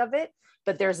effect of it.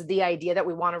 But there's the idea that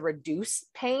we want to reduce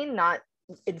pain, not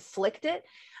inflict it.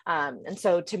 And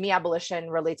so to me, abolition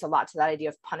relates a lot to that idea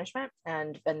of punishment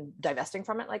and divesting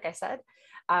from it, like I said.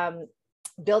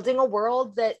 Building a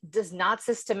world that does not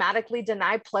systematically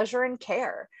deny pleasure and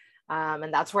care.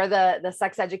 And that's where the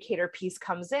sex educator piece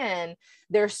comes in.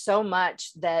 There's so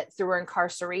much that through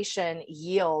incarceration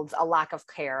yields a lack of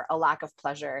care, a lack of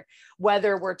pleasure,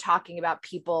 whether we're talking about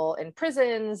people in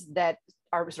prisons that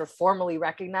are sort of formally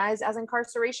recognized as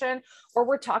incarceration, or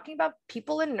we're talking about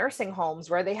people in nursing homes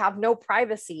where they have no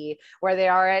privacy, where they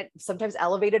are at sometimes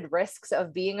elevated risks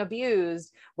of being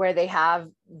abused, where they have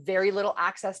very little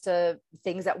access to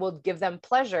things that will give them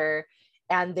pleasure.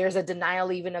 And there's a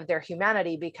denial even of their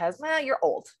humanity because, you're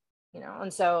old,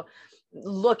 And so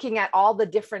looking at all the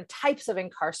different types of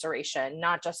incarceration,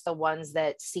 not just the ones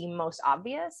that seem most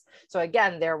obvious. So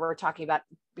again, there we're talking about,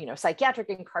 psychiatric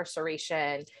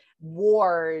incarceration,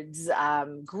 wards,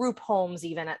 group homes,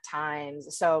 even at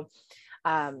times. So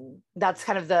that's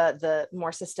kind of the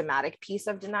more systematic piece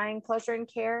of denying pleasure and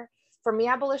care. For me,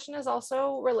 abolition is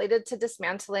also related to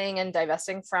dismantling and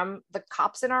divesting from the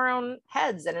cops in our own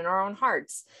heads and in our own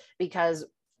hearts, because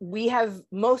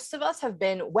most of us have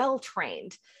been well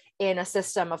trained in a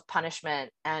system of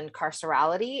punishment and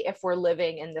carcerality if we're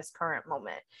living in this current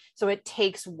moment. So it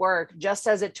takes work, just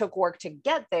as it took work to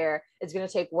get there, it's going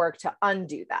to take work to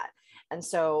undo that. And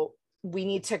so we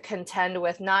need to contend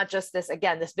with not just this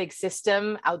big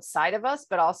system outside of us,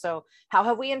 but also how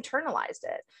have we internalized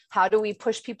it? How do we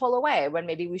push people away when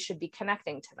maybe we should be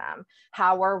connecting to them?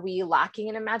 How are we lacking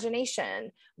in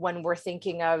imagination when we're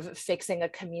thinking of fixing a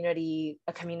community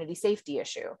safety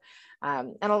issue?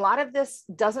 And a lot of this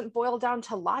doesn't boil down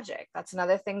to logic. That's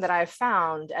another thing that I've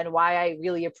found, and why I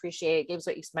really appreciate, Gabe's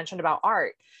what you mentioned about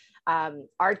art.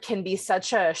 Art can be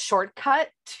such a shortcut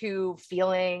to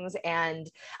feelings and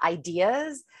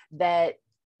ideas that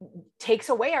takes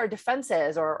away our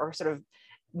defenses or sort of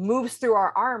moves through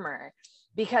our armor.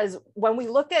 Because when we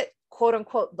look at quote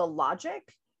unquote the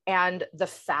logic and the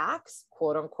facts,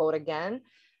 quote unquote, again,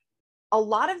 a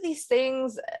lot of these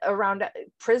things around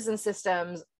prison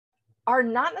systems are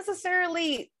not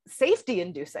necessarily safety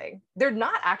inducing. They're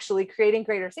not actually creating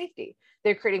greater safety.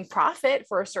 They're creating profit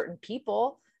for a certain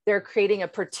people. They're creating a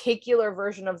particular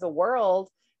version of the world.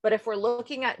 But if we're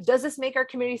looking at, does this make our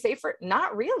community safer?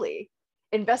 Not really.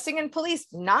 Investing in police?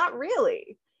 Not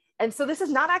really. And so this is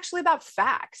not actually about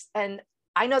facts. And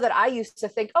I know that I used to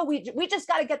think, oh, we just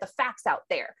got to get the facts out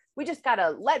there. We just got to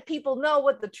let people know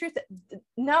what the truth is.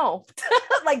 No,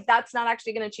 like that's not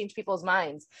actually going to change people's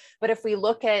minds. But if we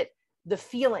look at the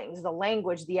feelings, the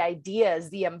language, the ideas,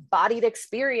 the embodied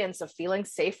experience of feeling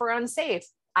safe or unsafe,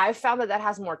 I've found that that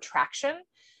has more traction,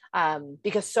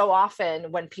 because so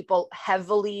often when people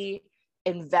heavily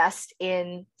invest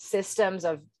in systems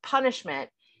of punishment,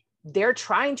 they're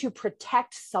trying to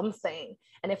protect something.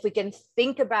 And if we can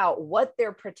think about what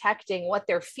they're protecting, what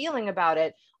they're feeling about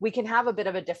it, we can have a bit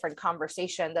of a different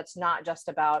conversation that's not just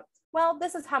about, well,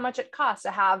 this is how much it costs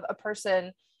to have a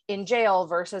person in jail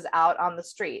versus out on the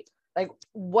street. Like,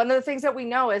 one of the things that we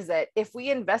know is that if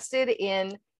we invested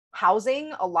in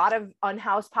housing a lot of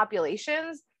unhoused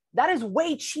populations, that is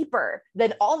way cheaper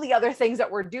than all the other things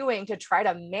that we're doing to try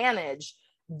to manage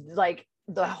like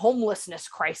the homelessness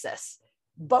crisis.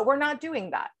 But we're not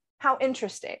doing that. How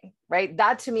interesting, right?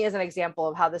 That to me is an example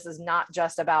of how this is not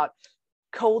just about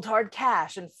cold hard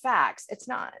cash and facts. It's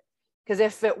not. Because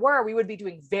if it were, we would be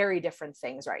doing very different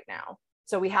things right now.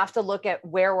 So we have to look at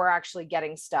where we're actually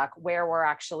getting stuck, where we're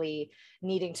actually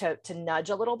needing to nudge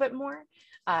a little bit more.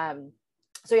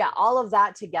 So yeah, all of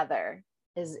that together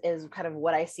is kind of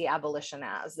what I see abolition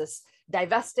as, this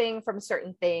divesting from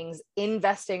certain things,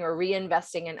 investing or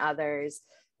reinvesting in others,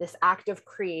 this act of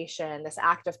creation, this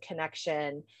act of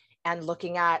connection, and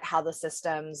looking at how the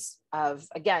systems of,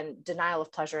 again, denial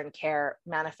of pleasure and care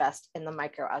manifest in the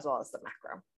micro as well as the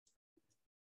macro.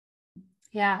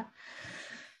 Yeah.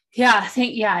 I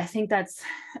think that's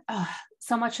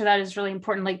so much of that is really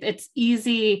important. Like it's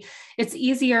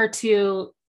easier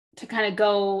to kind of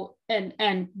go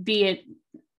and be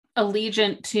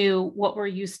allegiant to what we're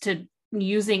used to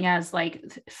using as like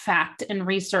fact and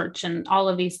research and all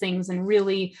of these things, and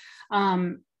really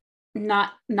not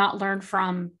learn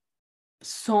from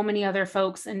so many other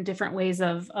folks and different ways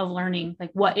of learning,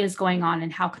 like what is going on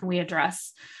and how can we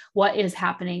address what is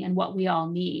happening and what we all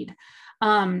need.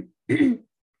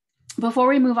 Before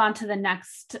we move on to the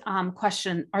next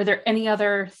question, are there any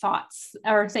other thoughts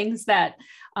or things that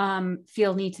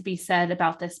feel need to be said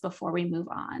about this before we move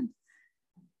on?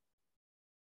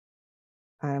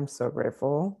 I am so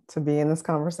grateful to be in this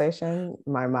conversation.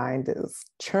 My mind is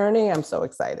churning. I'm so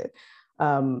excited.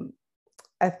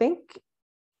 I think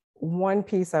one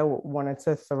piece I wanted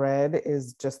to thread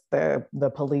is just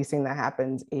the policing that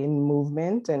happens in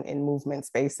movement and in movement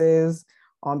spaces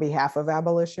on behalf of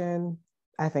abolition.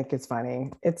 I think it's funny.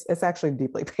 It's actually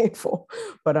deeply painful,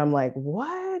 but I'm like,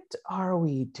 what are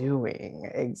we doing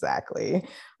exactly?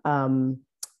 And,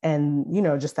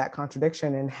 just that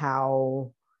contradiction and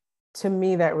how, to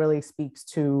me, that really speaks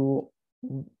to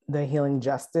the healing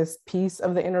justice piece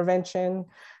of the intervention,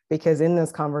 because in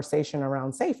this conversation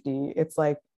around safety, it's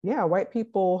like, yeah, white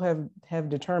people have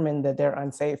determined that they're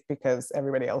unsafe because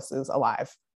everybody else is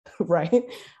alive, right?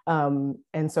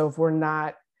 And so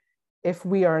if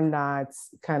we are not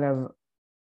kind of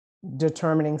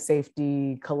determining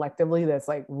safety collectively, that's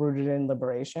like rooted in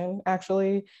liberation,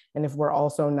 actually, and if we're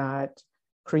also not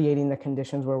creating the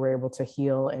conditions where we're able to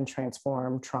heal and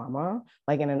transform trauma,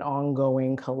 like in an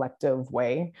ongoing collective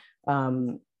way,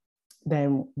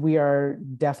 then we are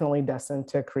definitely destined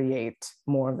to create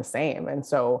more of the same. And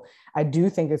so I do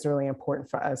think it's really important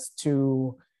for us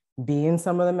to be in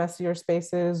some of the messier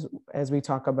spaces as we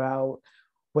talk about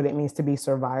what it means to be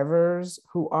survivors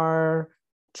who are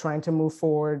trying to move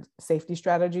forward safety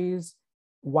strategies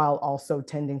while also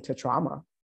tending to trauma,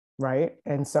 right?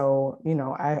 And so,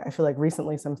 I feel like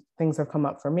recently some things have come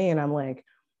up for me and I'm like,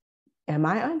 am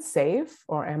I unsafe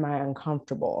or am I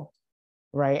uncomfortable,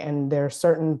 right? And there are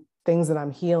certain things that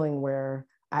I'm healing where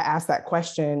I ask that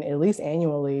question at least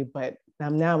annually, but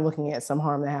I'm now looking at some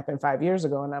harm that happened 5 years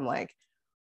ago and I'm like,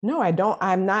 no,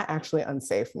 I'm not actually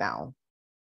unsafe now,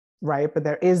 right? But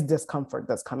there is discomfort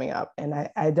that's coming up. And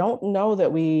I don't know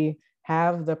that we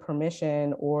have the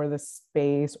permission or the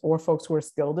space or folks who are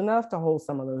skilled enough to hold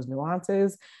some of those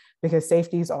nuances, because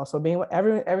safety is also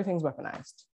everything's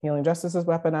weaponized, healing justice is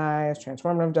weaponized,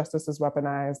 transformative justice is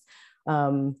weaponized.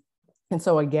 And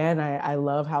so again, I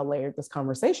love how layered this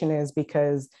conversation is,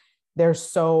 because there's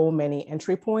so many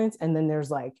entry points, and then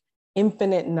there's like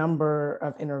infinite number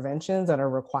of interventions that are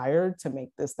required to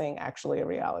make this thing actually a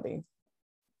reality.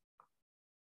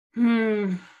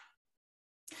 Can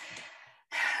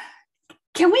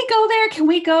we go there? Can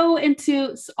we go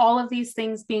into all of these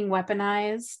things being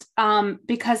weaponized?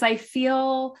 Because I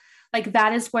feel like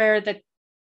that is where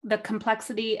the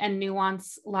complexity and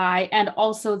nuance lie, and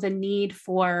also the need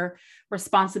for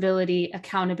responsibility,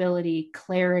 accountability,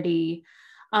 clarity.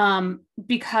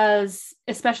 Because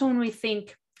especially when we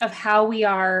think of how we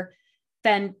are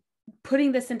then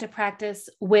putting this into practice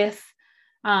with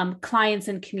clients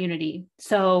and community.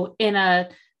 So in a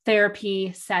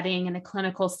therapy setting, in a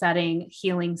clinical setting,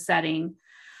 healing setting,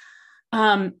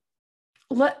 I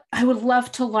would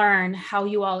love to learn how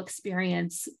you all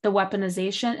experience the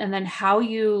weaponization, and then how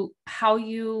you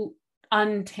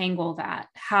untangle that,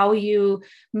 how you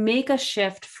make a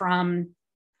shift from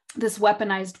this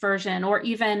weaponized version, or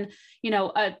even,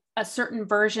 a certain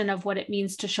version of what it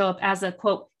means to show up as a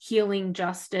quote healing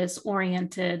justice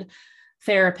oriented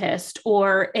therapist,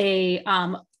 or a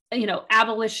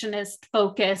abolitionist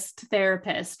focused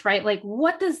therapist, right? Like,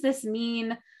 what does this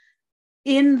mean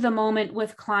in the moment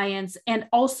with clients? And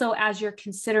also as you're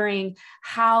considering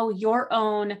how your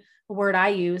own, word I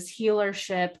use,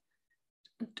 healership,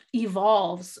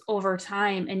 evolves over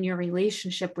time in your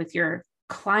relationship with your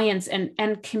clients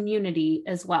and community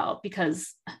as well,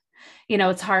 because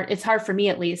it's hard for me,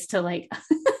 at least, to like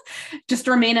just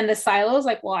remain in the silos,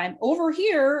 like, well, I'm over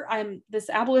here, I'm this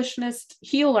abolitionist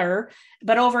healer,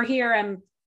 but over here I'm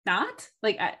not,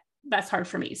 like, that's hard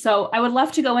for me. So I would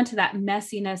love to go into that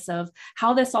messiness of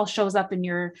how this all shows up in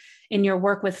your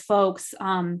work with folks,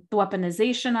 the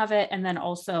weaponization of it, and then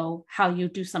also how you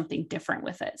do something different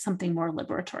with it, something more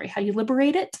liberatory, how you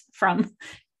liberate it from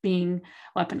being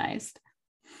weaponized.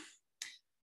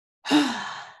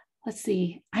 Let's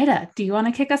see, Ida, do you want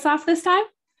to kick us off this time?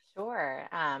 Sure.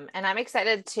 And I'm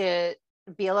excited to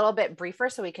be a little bit briefer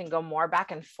so we can go more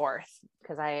back and forth,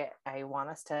 because I want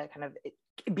us to kind of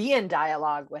be in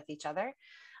dialogue with each other.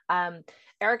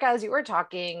 Erica, as you were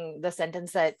talking, the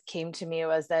sentence that came to me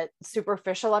was that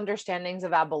superficial understandings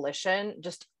of abolition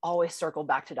just always circle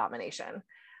back to domination.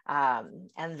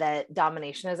 And that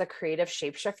domination is a creative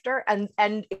shapeshifter.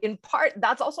 And in part,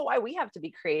 that's also why we have to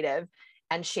be creative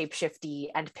and shapeshifty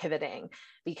and pivoting,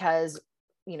 because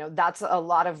that's a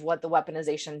lot of what the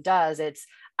weaponization does. It's,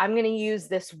 I'm going to use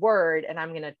this word and I'm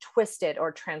going to twist it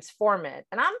or transform it.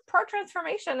 And I'm pro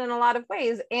transformation in a lot of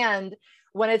ways. And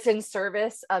when it's in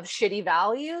service of shitty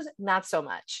values, not so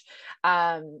much.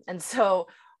 And so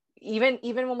even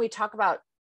when we talk about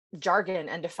jargon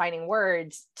and defining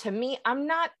words, to me, I'm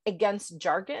not against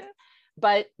jargon,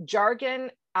 but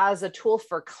jargon as a tool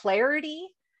for clarity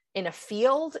in a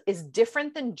field is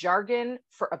different than jargon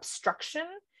for obstruction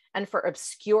and for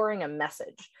obscuring a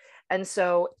message. And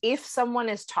so if someone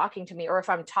is talking to me, or if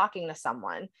I'm talking to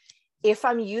someone, if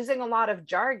I'm using a lot of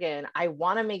jargon, I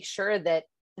want to make sure that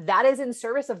that is in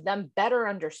service of them better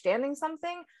understanding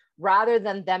something, rather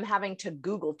than them having to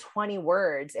Google 20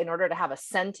 words in order to have a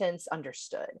sentence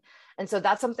understood. And so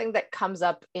that's something that comes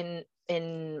up in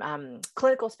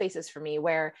clinical spaces for me,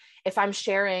 where if I'm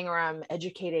sharing or I'm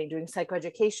educating, doing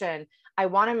psychoeducation, I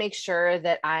want to make sure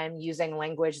that I'm using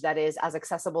language that is as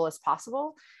accessible as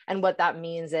possible. And what that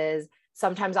means is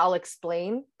sometimes I'll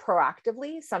explain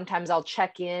proactively. Sometimes I'll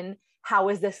check in. How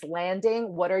is this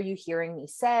landing? What are you hearing me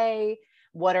say?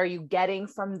 What are you getting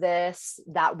from this?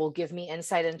 That will give me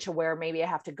insight into where maybe I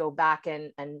have to go back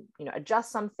and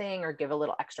adjust something or give a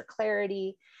little extra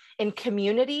clarity. In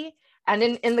community and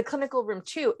in the clinical room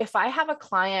too, if I have a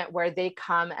client where they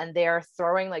come and they're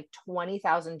throwing like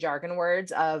 20,000 jargon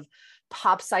words of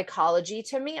pop psychology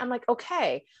to me, I'm like,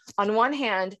 okay, on one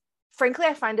hand, frankly,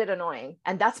 I find it annoying,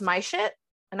 and that's my shit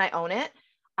and I own it.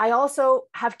 I also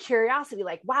have curiosity,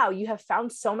 like, wow, you have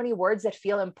found so many words that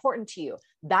feel important to you.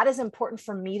 That is important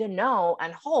for me to know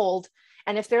and hold.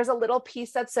 And if there's a little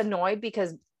piece that's annoyed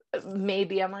because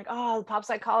maybe I'm like, oh, pop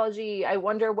psychology, I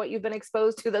wonder what you've been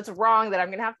exposed to that's wrong, that I'm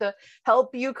going to have to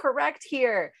help you correct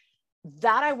here,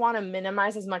 that I want to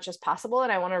minimize as much as possible.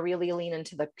 And I want to really lean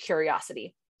into the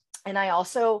curiosity. And I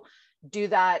also do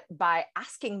that by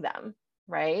asking them,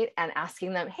 right? And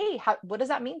asking them, hey, what does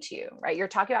that mean to you, right? You're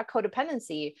talking about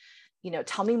codependency.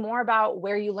 Tell me more about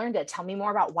where you learned it. Tell me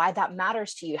more about why that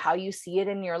matters to you, how you see it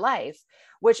in your life,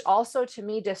 which also to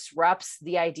me disrupts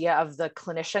the idea of the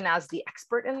clinician as the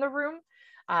expert in the room.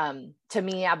 To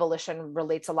me, abolition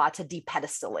relates a lot to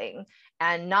depedestaling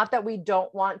And not that we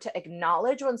don't want to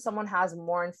acknowledge when someone has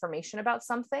more information about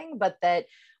something, but that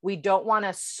we don't want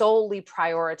to solely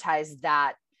prioritize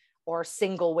that or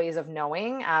single ways of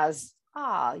knowing as,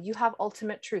 you have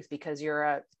ultimate truth because you're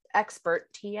an expert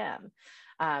TM.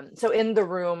 So in the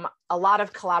room, a lot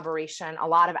of collaboration, a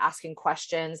lot of asking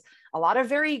questions, a lot of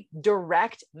very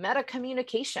direct meta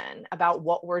communication about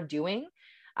what we're doing.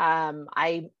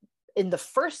 In the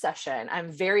first session,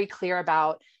 I'm very clear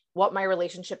about what my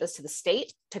relationship is to the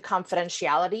state, to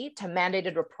confidentiality, to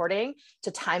mandated reporting, to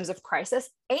times of crisis,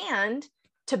 and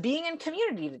to being in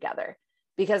community together.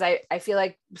 Because I feel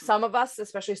like some of us,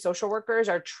 especially social workers,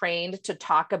 are trained to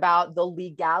talk about the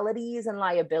legalities and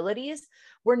liabilities.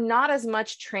 We're not as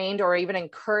much trained or even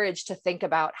encouraged to think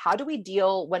about how do we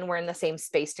deal when we're in the same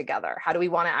space together? How do we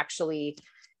want to actually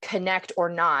connect or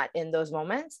not in those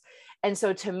moments? And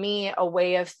so to me, a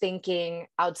way of thinking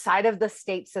outside of the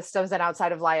state systems and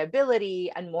outside of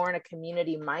liability and more in a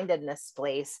community mindedness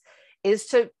place is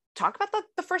to talk about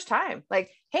the first time.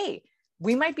 Like, hey,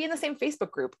 we might be in the same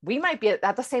Facebook group. We might be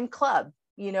at the same club,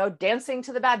 dancing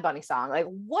to the Bad Bunny song. Like,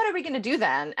 what are we going to do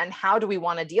then? And how do we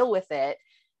want to deal with it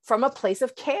from a place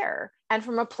of care and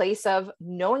from a place of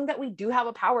knowing that we do have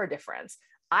a power difference?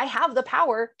 I have the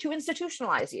power to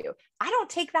institutionalize you. I don't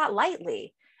take that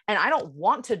lightly. And I don't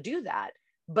want to do that,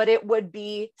 but it would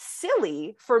be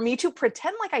silly for me to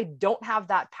pretend like I don't have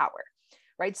that power,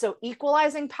 right? So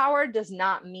equalizing power does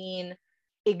not mean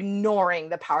ignoring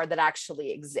the power that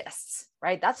actually exists,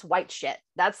 right? That's white shit.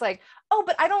 That's like, oh,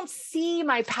 but I don't see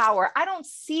my power. I don't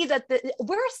see that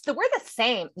we're the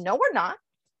same. No, we're not.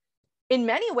 In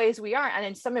many ways we are. And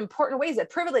in some important ways that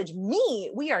privilege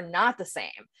me, we are not the same.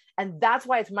 And that's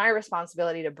why it's my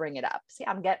responsibility to bring it up. See,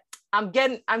 I'm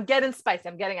getting spicy.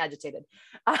 I'm getting agitated,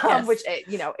 yes. Which,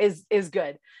 is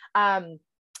good. And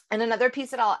another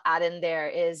piece that I'll add in there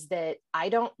is that I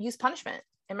don't use punishment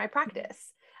in my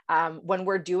practice. When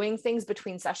we're doing things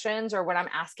between sessions or when I'm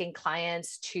asking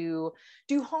clients to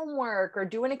do homework or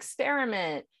do an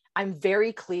experiment, I'm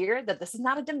very clear that this is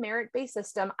not a demerit-based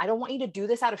system. I don't want you to do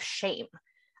this out of shame.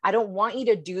 I don't want you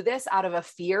to do this out of a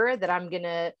fear that I'm going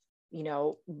to,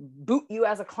 boot you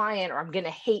as a client or I'm going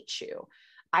to hate you.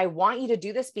 I want you to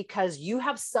do this because you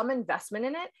have some investment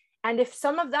in it. And if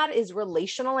some of that is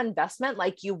relational investment,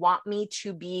 like you want me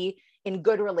to be in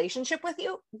good relationship with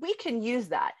you, we can use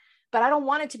that. But I don't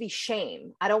want it to be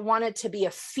shame. I don't want it to be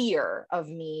a fear of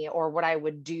me or what I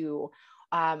would do.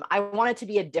 I want it to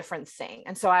be a different thing.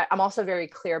 And so I'm also very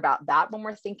clear about that when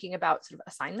we're thinking about sort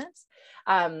of assignments.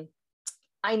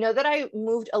 I know that I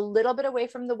moved a little bit away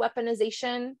from the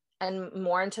weaponization and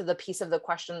more into the piece of the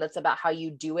question that's about how you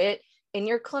do it in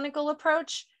your clinical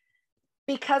approach,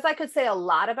 because I could say a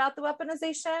lot about the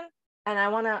weaponization and I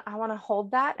want to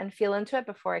hold that and feel into it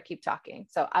before I keep talking.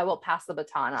 So I will pass the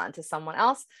baton on to someone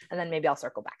else and then maybe I'll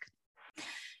circle back.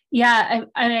 Yeah.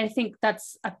 I think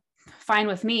that's fine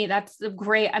with me. That's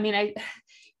great. I mean,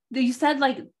 you said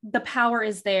like the power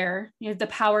is there. You have the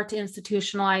power to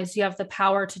institutionalize. You have the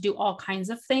power to do all kinds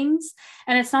of things.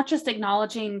 And it's not just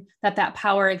acknowledging that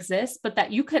power exists, but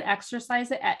that you could exercise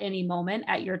it at any moment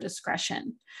at your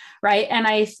discretion, right? And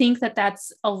I think that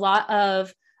that's a lot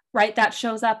of, right, that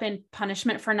shows up in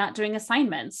punishment for not doing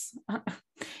assignments.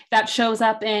 That shows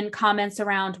up in comments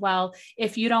around, well,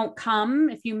 if you don't come,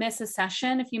 if you miss a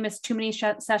session, if you miss too many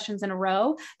sessions in a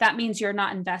row, that means you're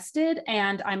not invested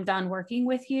and I'm done working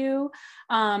with you.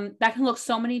 That can look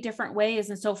so many different ways.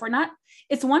 And so if we're not,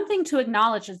 it's one thing to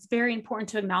acknowledge, it's very important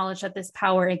to acknowledge that this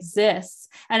power exists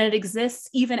and it exists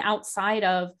even outside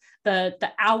of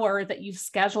the hour that you've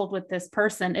scheduled with this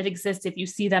person. It exists if you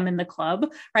see them in the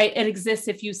club, right? It exists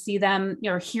if you see them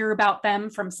or hear about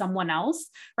them from someone else,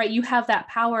 right? You have that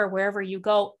power wherever you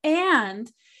go.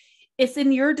 And it's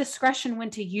in your discretion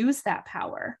when to use that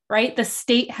power, right? The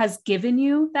state has given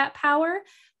you that power.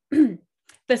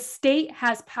 The state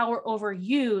has power over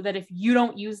you that if you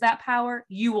don't use that power,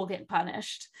 you will get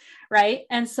punished, right?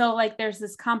 And so like there's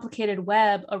this complicated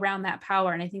web around that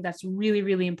power. And I think that's really,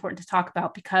 really important to talk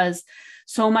about because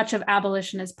so much of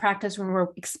abolitionist practice when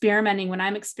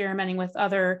I'm experimenting with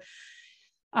other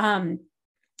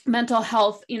mental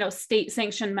health, state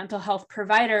sanctioned mental health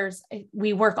providers,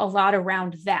 we work a lot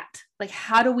around that. Like,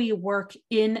 how do we work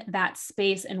in that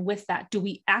space? And with that, do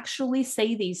we actually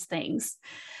say these things?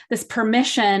 This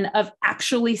permission of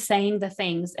actually saying the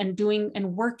things and doing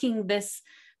and working this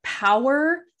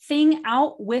power thing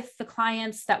out with the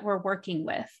clients that we're working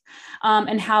with,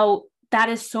 and how that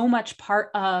is so much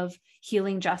part of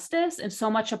healing justice and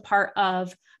so much a part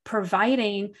of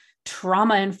providing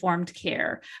trauma-informed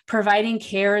care, providing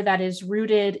care that is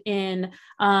rooted in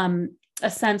a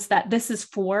sense that this is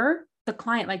for the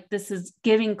client. Like this is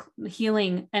giving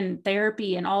healing and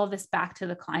therapy and all of this back to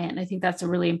the client. And I think that's a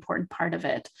really important part of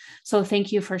it. So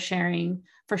thank you for sharing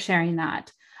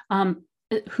that.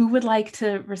 Who would like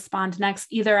to respond next?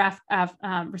 Either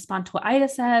respond to what Ida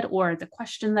said or the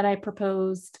question that I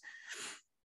proposed.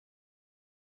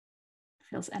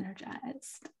 Feels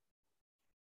energized.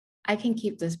 I can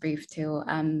keep this brief too,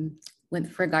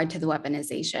 with regard to the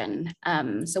weaponization.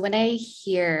 So when I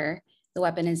hear the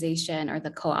weaponization or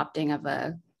the co-opting of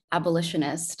a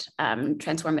abolitionist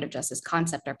transformative justice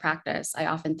concept or practice, I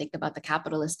often think about the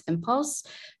capitalist impulse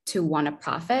to want to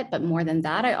profit. But more than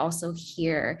that, I also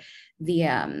hear the,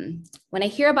 when I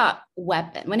hear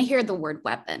the word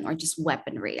weapon or just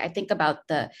weaponry, I think about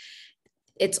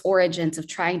its origins of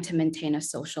trying to maintain a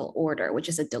social order, which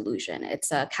is a delusion.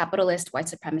 It's a capitalist white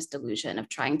supremacist delusion of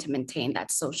trying to maintain that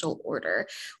social order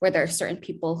where there are certain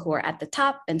people who are at the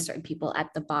top and certain people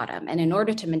at the bottom. And in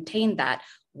order to maintain that,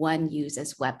 one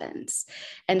uses weapons.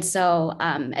 And so,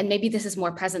 and maybe this is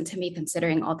more present to me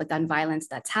considering all the gun violence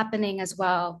that's happening as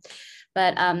well.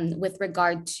 But with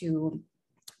regard to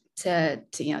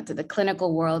the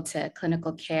clinical world, to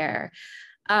clinical care,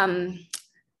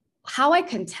 how I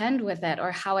contend with it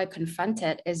or how I confront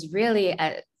it is really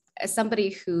as somebody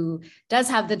who does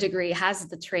have the degree, has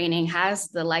the training, has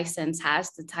the license,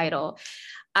 has the title.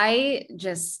 I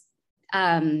just,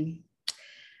 I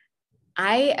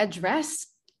address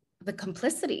the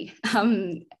complicity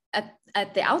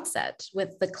at the outset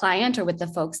with the client or with the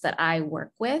folks that I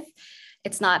work with.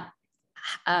 It's not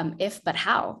if, but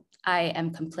how I am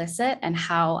complicit and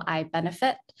how I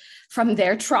benefit from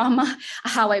their trauma,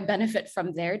 how I benefit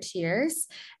from their tears.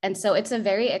 And so it's a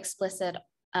very explicit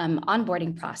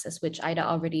onboarding process, which Ida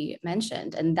already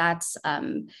mentioned. And that's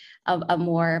a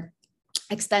more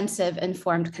extensive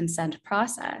informed consent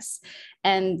process.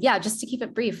 And yeah, just to keep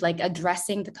it brief, like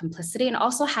addressing the complicity and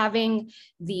also having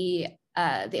the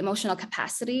emotional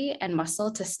capacity and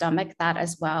muscle to stomach that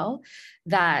as well,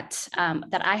 that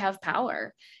I have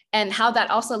power. And how that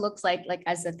also looks like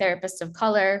as a therapist of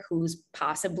color who's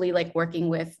possibly like working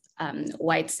with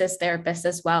white cis therapists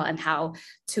as well, and how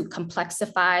to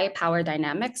complexify power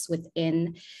dynamics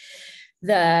within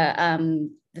the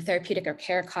therapeutic or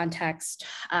care context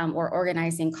or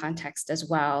organizing context as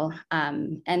well,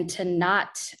 and to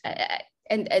not,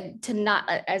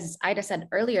 as Ida said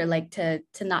earlier, like to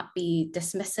not be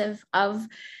dismissive of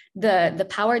the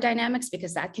power dynamics,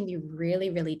 because that can be really,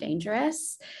 really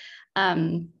dangerous.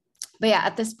 But yeah,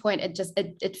 at this point,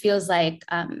 it feels like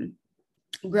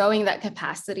growing that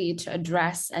capacity to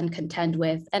address and contend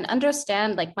with and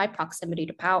understand like my proximity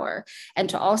to power, and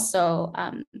to also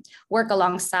work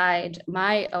alongside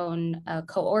my own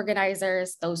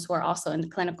co-organizers, those who are also in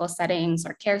clinical settings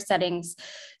or care settings,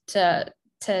 to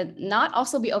not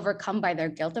also be overcome by their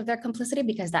guilt of their complicity,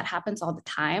 because that happens all the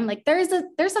time. Like there's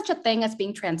such a thing as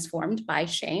being transformed by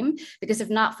shame, because if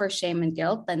not for shame and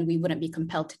guilt, then we wouldn't be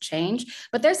compelled to change.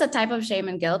 But there's a type of shame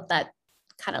and guilt that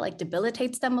kind of like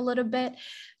debilitates them a little bit,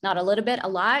 not a little bit, a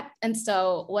lot. And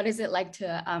so what is it like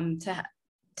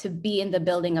to be in the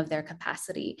building of their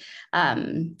capacity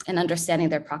and understanding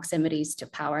their proximities to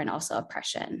power and also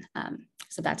oppression?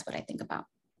 So that's what I think about.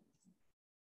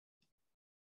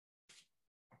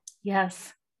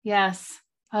 Yes.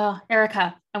 Oh,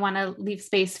 Erica, I want to leave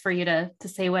space for you to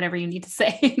say whatever you need to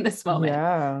say in this moment.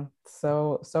 Yeah,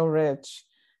 so rich.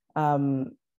 I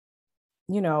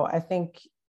think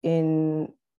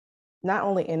in not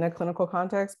only in a clinical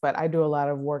context, but I do a lot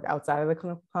of work outside of the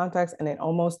clinical context, and it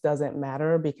almost doesn't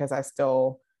matter because I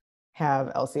still have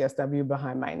LCSW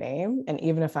behind my name. And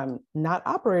even if I'm not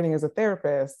operating as a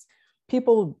therapist,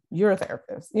 you're a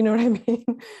therapist, you know what I mean?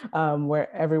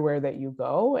 Everywhere that you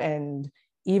go. And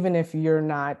even if you're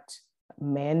not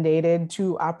mandated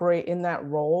to operate in that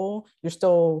role, you're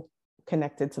still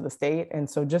connected to the state. And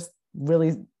so just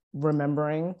really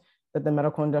remembering that the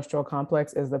medical industrial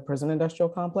complex is the prison industrial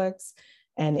complex.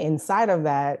 And inside of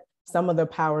that, some of the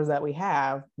powers that we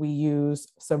have, we use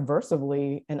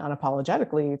subversively and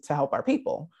unapologetically to help our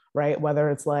people, right? Whether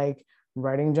it's like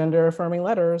writing gender affirming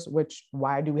letters, which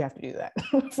why do we have to do that?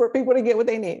 For people to get what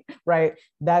they need, right?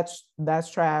 That's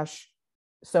trash.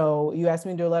 So you asked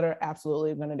me to do a letter,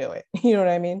 absolutely going to do it. You know what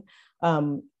I mean?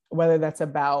 Whether that's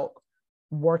about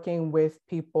working with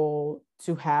people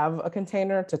to have a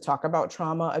container to talk about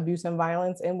trauma, abuse, and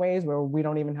violence in ways where we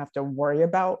don't even have to worry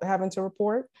about having to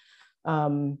report.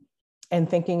 And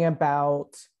thinking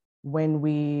about when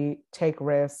we take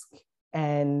risk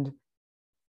and,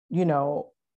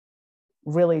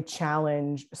 really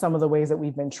challenge some of the ways that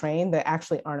we've been trained that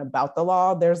actually aren't about the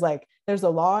law. There's a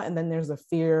law, and then there's a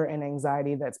fear and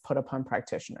anxiety that's put upon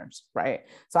practitioners, right?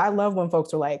 So I love when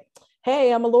folks are like,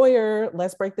 hey, I'm a lawyer,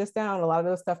 let's break this down. A lot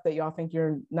of the stuff that y'all think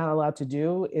you're not allowed to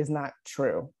do is not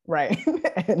true, right?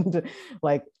 And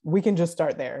like, we can just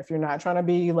start there. If you're not trying to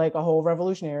be like a whole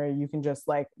revolutionary, you can just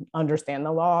like understand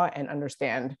the law and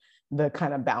understand the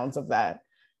kind of bounds of that.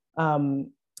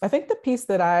 I think the piece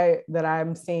that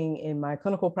I'm seeing in my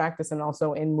clinical practice and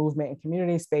also in movement and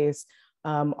community space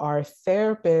are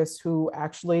therapists who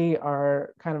actually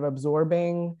are kind of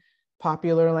absorbing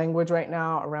popular language right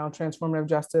now around transformative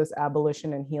justice,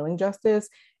 abolition, and healing justice,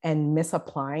 and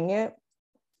misapplying it,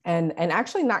 and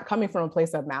actually not coming from a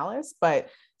place of malice, but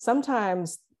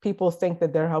sometimes people think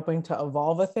that they're helping to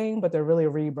evolve a thing, but they're really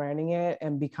rebranding it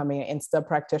and becoming an Insta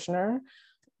practitioner.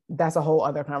 That's a whole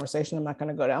other conversation. I'm not going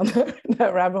to go down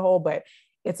that rabbit hole, but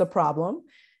it's a problem.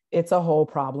 It's a whole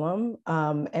problem.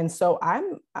 And so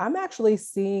I'm actually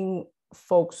seeing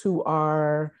folks who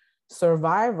are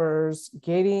survivors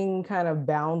getting kind of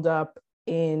bound up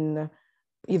in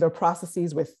either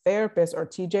processes with therapists or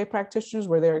TJ practitioners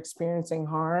where they're experiencing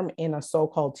harm in a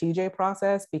so-called TJ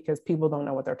process because people don't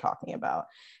know what they're talking about.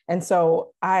 And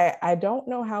so I don't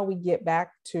know how we get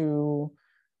back to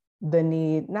the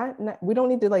need, not we don't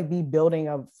need to like be building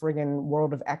a friggin'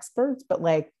 world of experts, but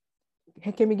like,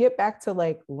 can we get back to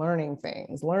like learning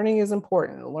things? Learning is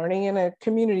important. Learning in a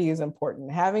community is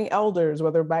important. Having elders,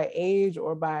 whether by age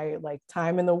or by like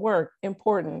time in the work,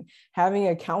 important. Having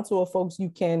a council of folks you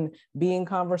can be in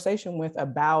conversation with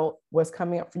about what's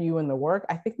coming up for you in the work.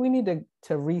 I think we need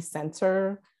to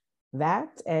recenter that,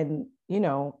 and you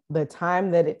know, the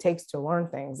time that it takes to learn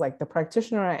things. Like the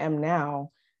practitioner I am now,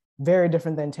 very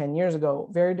different than 10 years ago,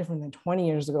 very different than 20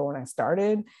 years ago when I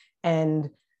started. And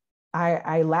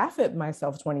I laugh at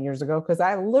myself 20 years ago because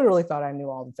I literally thought I knew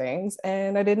all the things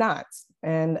and I did not.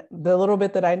 And the little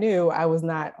bit that I knew, I was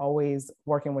not always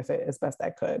working with it as best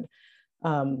I could.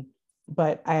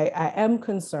 But I am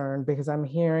concerned because I'm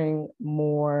hearing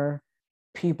more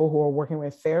people who are working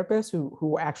with therapists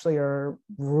who actually are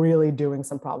really doing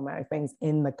some problematic things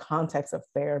in the context of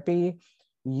therapy,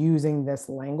 using this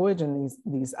language and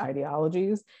these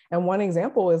ideologies. And one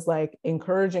example is like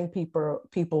encouraging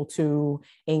people to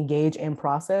engage in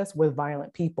process with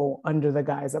violent people under the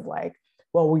guise of like,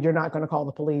 well, you're not going to call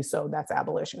the police, so that's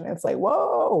abolition. And it's like,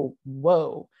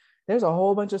 whoa, there's a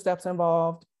whole bunch of steps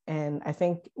involved. And I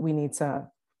think we need to,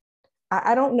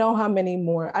 I don't know how many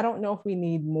more, I don't know if we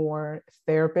need more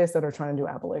therapists that are trying to do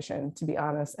abolition, to be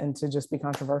honest, and to just be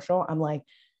controversial. I'm like,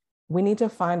 we need to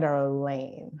find our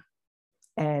lane.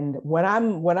 And what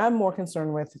I'm more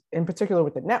concerned with, in particular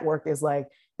with the network, is like,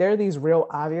 there are these real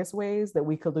obvious ways that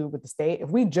we could live with the state. If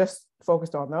we just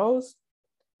focused on those,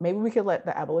 maybe we could let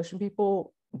the abolition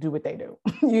people do what they do,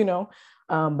 you know?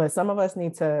 But some of us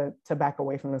need to back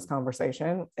away from this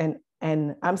conversation.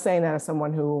 And I'm saying that as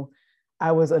someone who,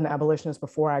 I was an abolitionist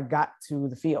before I got to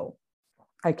the field.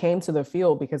 I came to the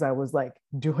field because I was like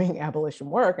doing abolition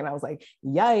work. And I was like,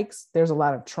 yikes, there's a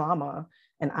lot of trauma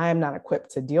and I am not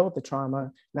equipped to deal with the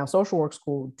trauma. Now, social work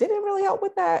school didn't really help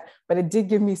with that, but it did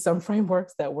give me some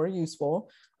frameworks that were useful.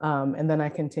 And then I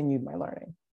continued my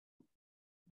learning.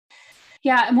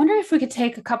 Yeah, I'm wondering if we could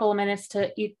take a couple of minutes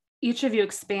to each of you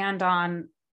expand on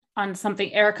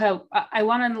something. Erica, I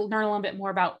want to learn a little bit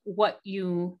more about what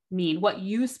you mean, what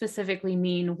you specifically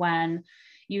mean when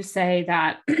you say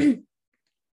that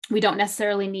we don't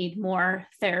necessarily need more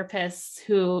therapists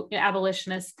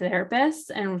abolitionist therapists,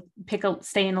 and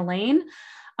stay in a lane.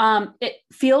 It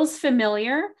feels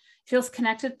familiar, feels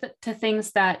connected to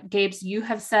things that Gabes, you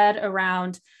have said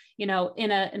around, you know,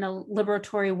 in a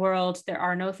liberatory world, there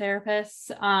are no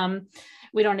therapists.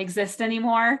 We don't exist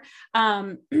anymore.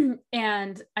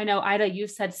 And I know, Ida,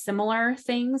 you've said similar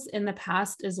things in the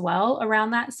past as well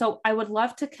around that. So I would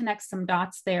love to connect some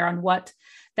dots there on what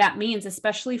that means,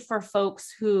 especially for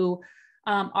folks who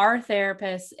are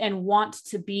therapists and want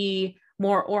to be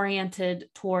more oriented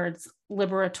towards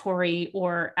liberatory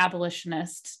or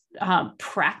abolitionist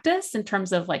practice in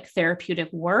terms of like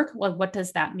therapeutic work. What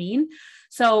does that mean?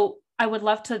 So I would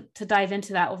love to dive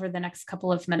into that over the next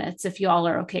couple of minutes, if you all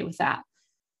are okay with that.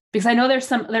 Because I know there's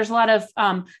a lot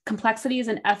of complexities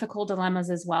and ethical dilemmas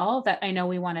as well that I know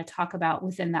we want to talk about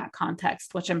within that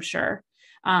context, which I'm sure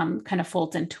kind of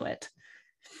folds into it.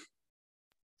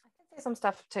 I can say some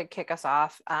stuff to kick us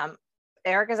off.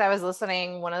 Eric, as I was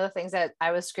listening, one of the things that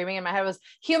I was screaming in my head was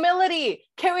humility.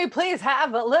 Can we please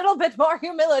have a little bit more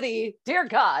humility, dear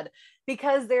God?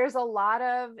 Because there's a lot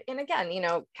of, and again, you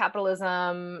know,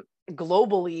 capitalism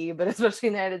globally, but especially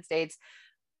in the United States,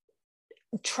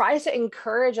 tries to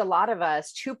encourage a lot of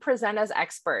us to present as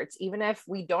experts, even if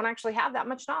we don't actually have that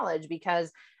much knowledge,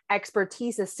 because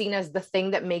expertise is seen as the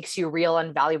thing that makes you real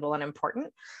and valuable and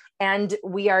important. And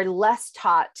we are less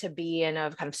taught to be in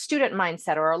a kind of student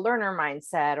mindset or a learner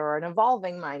mindset or an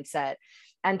evolving mindset.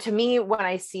 And to me, when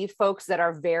I see folks that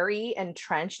are very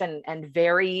entrenched and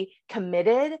very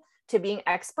committed to being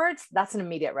experts, that's an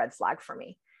immediate red flag for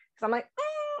me. So I'm like,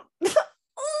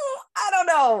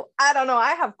 I don't know.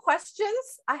 I have questions.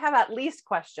 I have at least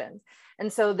questions.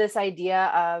 And so this idea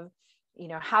of,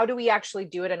 how do we actually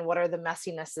do it and what are the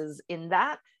messinesses in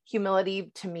that?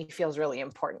 Humility to me feels really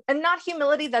important, and not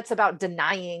humility that's about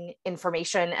denying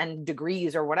information and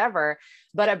degrees or whatever,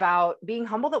 but about being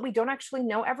humble that we don't actually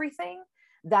know everything,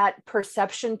 that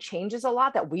perception changes a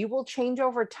lot, that we will change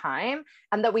over time,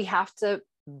 and that we have to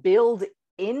build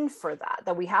in for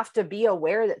that we have to be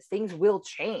aware that things will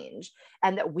change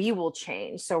and that we will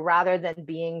change. So rather than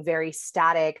being very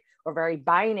static or very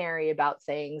binary about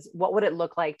things, what would it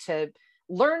look like to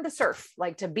learn to surf,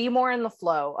 like to be more in the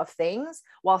flow of things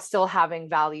while still having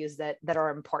values that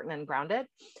are important and grounded?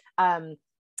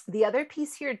 The other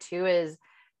piece here too is,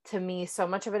 to me, so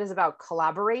much of it is about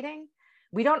collaborating.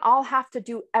 We don't all have to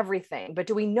do everything, but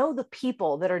do we know the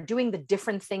people that are doing the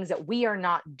different things that we are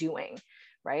not doing,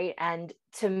 right? And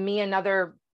to me,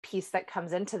 another piece that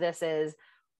comes into this is,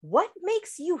 what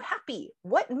makes you happy?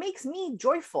 What makes me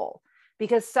joyful?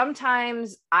 Because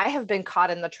sometimes I have been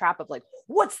caught in the trap of like,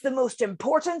 what's the most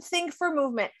important thing for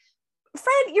movement?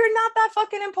 Fred, you're not that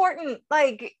fucking important.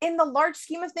 Like, in the large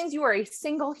scheme of things, you are a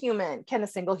single human. Can a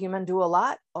single human do a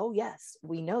lot? Oh yes,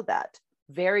 we know that.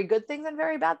 Very good things and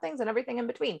very bad things and everything in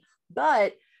between.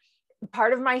 But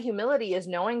part of my humility is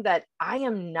knowing that I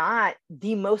am not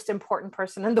the most important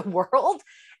person in the world.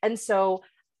 And so,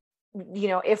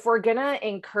 if we're gonna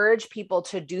encourage people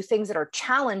to do things that are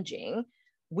challenging,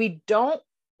 we don't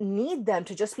need them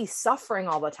to just be suffering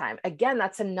all the time. Again,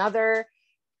 that's another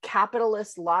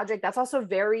capitalist logic that's also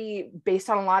very based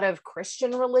on a lot of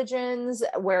Christian religions,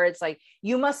 where it's like,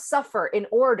 you must suffer in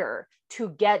order to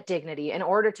get dignity, in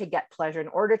order to get pleasure, in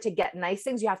order to get nice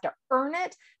things. You have to earn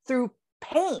it through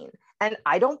pain. And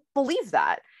I don't believe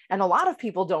that. And a lot of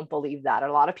people don't believe that.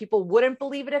 A lot of people wouldn't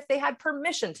believe it if they had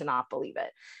permission to not believe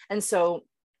it. And so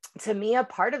to me, a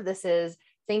part of this is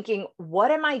thinking,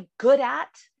 what am I good at?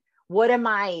 What am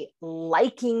I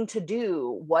liking to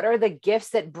do? What are the gifts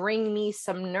that bring me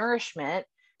some nourishment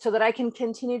so that I can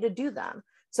continue to do them?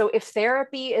 So if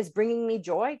therapy is bringing me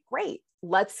joy, great.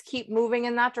 Let's keep moving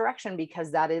in that direction,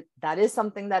 because that is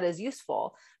something that is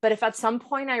useful. But if at some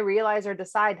point I realize or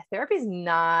decide therapy is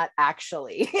not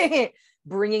actually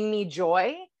bringing me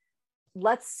joy,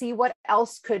 let's see what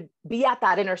else could be at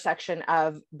that intersection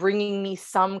of bringing me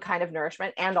some kind of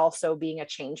nourishment and also being a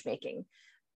change-making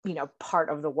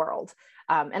part of the world.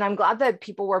 And I'm glad that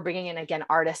people were bringing in, again,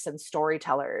 artists and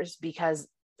storytellers, because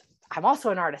I'm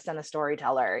also an artist and a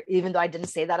storyteller, even though I didn't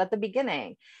say that at the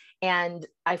beginning. And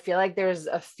I feel like there's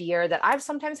a fear that I've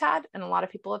sometimes had, and a lot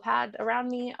of people have had around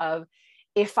me, of,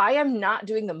 if I am not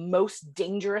doing the most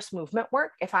dangerous movement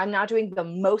work, if I'm not doing the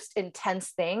most intense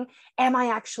thing, am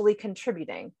I actually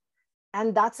contributing?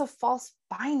 And that's a false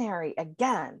binary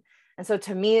again. And so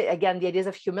to me, again, the ideas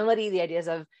of humility, the ideas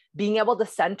of being able to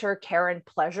center care and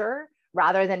pleasure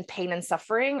rather than pain and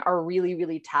suffering are really,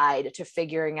 really tied to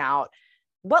figuring out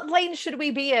what lane should we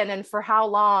be in and for how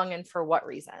long and for what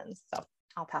reasons. So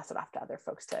I'll pass it off to other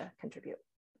folks to contribute.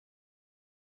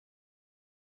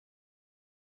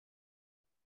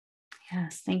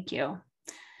 Yes, thank you.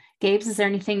 Gabes, is there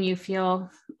anything you feel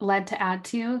led to add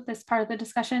to this part of the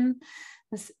discussion,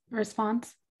 this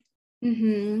response?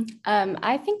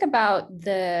 I think about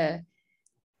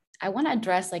I want to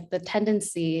address like the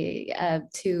tendency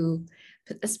to,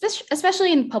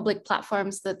 especially in public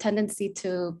platforms, the tendency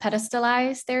to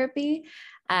pedestalize therapy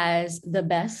as the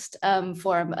best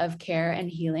form of care and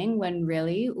healing, when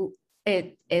really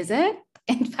it isn't.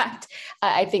 In fact,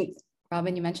 I think,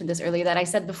 Robin, you mentioned this earlier, that I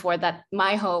said before that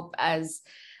my hope as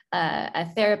a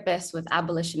therapist with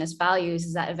abolitionist values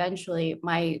is that eventually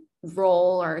my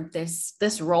role, or this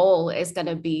role, is going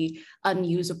to be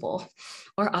unusable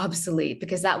or obsolete,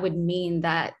 because that would mean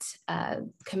that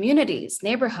communities,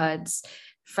 neighborhoods,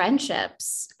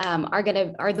 friendships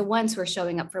are the ones who are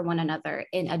showing up for one another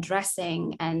in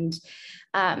addressing and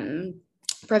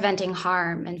preventing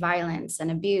harm and violence and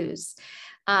abuse.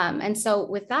 And so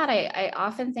with that, I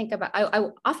often think about, I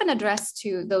often address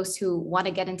to those who want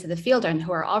to get into the field and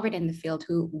who are already in the field,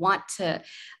 who want to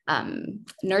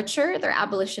nurture their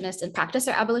abolitionist and practice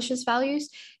their abolitionist values,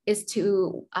 is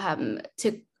to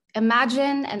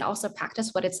imagine and also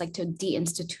practice what it's like to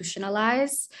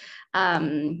deinstitutionalize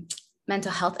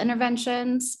mental health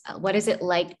interventions. What is it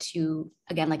like to,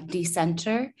 again, like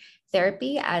decenter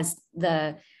therapy as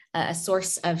the a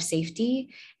source of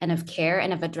safety and of care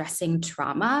and of addressing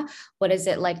trauma? What is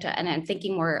it like to, and I'm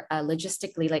thinking more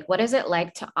logistically, like what is it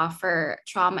like to offer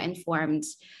trauma-informed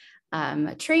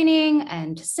training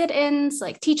and sit-ins,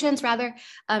 like teach-ins rather,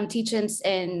 teach-ins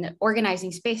in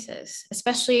organizing spaces,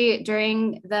 especially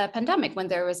during the pandemic when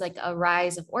there was like a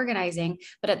rise of organizing,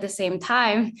 but at the same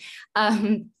time,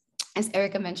 as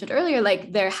Erica mentioned earlier,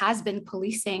 like there has been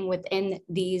policing within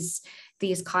these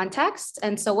contexts.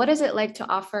 And so what is it like to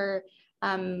offer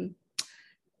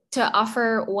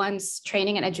one's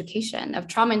training and education, of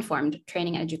trauma-informed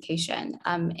training and education,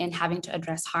 in having to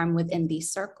address harm within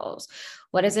these circles?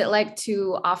 What is it like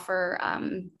to offer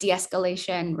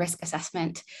de-escalation, risk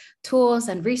assessment tools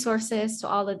and resources to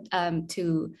all the,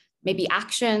 to maybe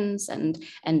actions and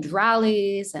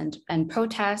rallies and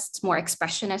protests, more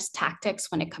expressionist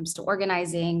tactics when it comes to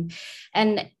organizing,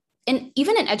 and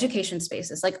even in education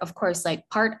spaces, like of course, like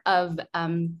part of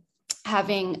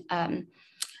having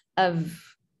of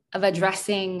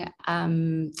addressing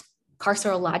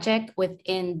carceral logic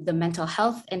within the mental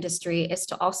health industry is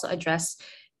to also address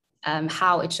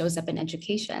how it shows up in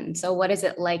education. So what is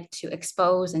it like to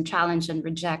expose and challenge and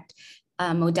reject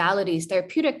modalities,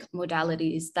 therapeutic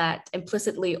modalities that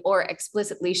implicitly or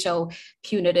explicitly show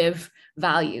punitive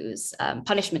values,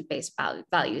 punishment-based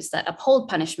values that uphold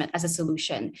punishment as a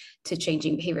solution to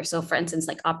changing behavior? So for instance,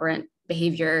 like operant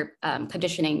behavior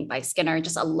conditioning by Skinner,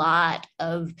 just a lot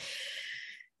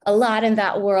in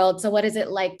that world. So what is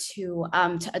it like to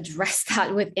address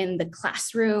that within the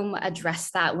classroom,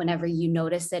 address that whenever you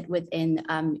notice it within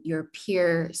your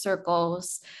peer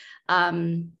circles?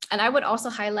 And I would also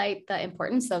highlight the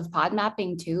importance of pod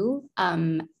mapping too,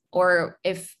 or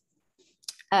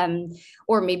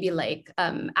maybe like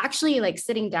actually like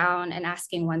sitting down and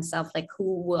asking oneself, like,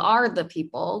 who are the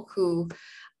people who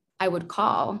I would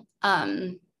call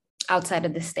outside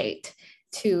of the state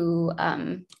to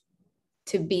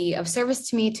be of service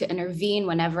to me, to intervene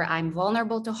whenever I'm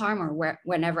vulnerable to harm or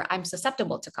whenever I'm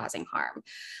susceptible to causing harm.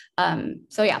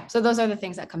 So those are the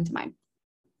things that come to mind.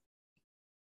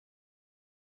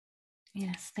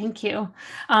 Yes, thank you.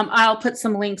 I'll put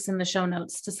some links in the show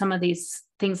notes to some of these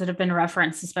things that have been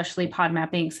referenced, especially pod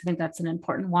mapping. So I think that's an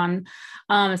important one.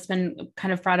 It's been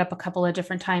kind of brought up a couple of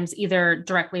different times, either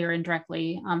directly or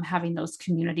indirectly, having those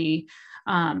community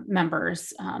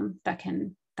members that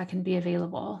can be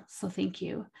available. So thank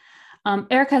you.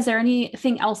 Erica, is there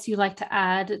anything else you'd like to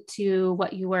add to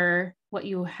what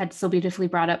you had so beautifully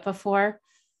brought up before?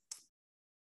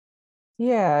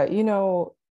 Yeah,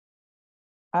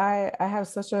 I have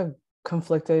such a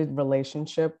conflicted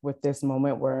relationship with this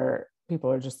moment where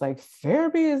people are just like,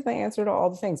 therapy is the answer to all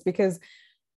the things, because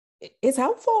it's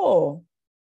helpful.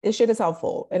 This shit is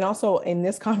helpful. And also in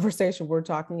this conversation, we're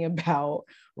talking about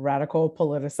radical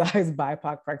politicized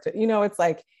BIPOC practice. It's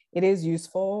like, it is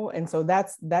useful. And so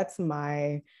that's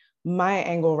my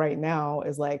angle right now,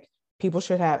 is like, people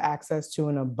should have access to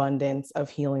an abundance of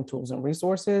healing tools and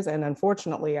resources. And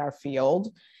unfortunately, our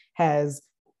field has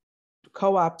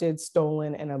co-opted,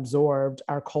 stolen, and absorbed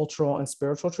our cultural and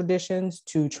spiritual traditions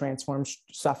to transform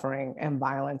suffering and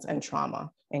violence and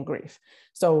trauma and grief.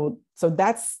 So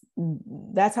that's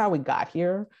how we got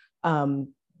here.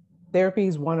 Therapy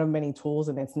is one of many tools,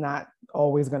 and it's not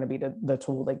always going to be the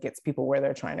tool that gets people where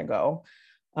they're trying to go.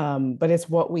 But it's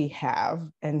what we have.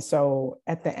 And so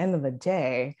at the end of the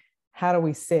day, how do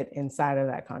we sit inside of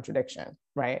that contradiction,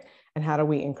 right? And how do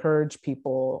we encourage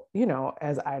people,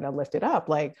 as Ida lifted up,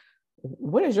 like,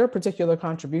 what is your particular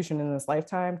contribution in this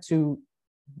lifetime to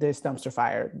this dumpster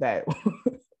fire that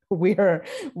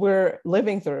we're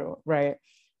living through, right?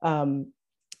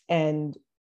 And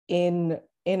in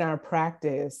our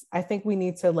practice, I think we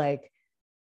need to make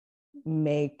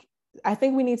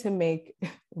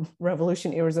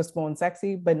revolution irresistible and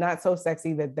sexy, but not so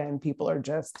sexy that then people are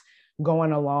just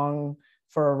going along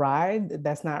for a ride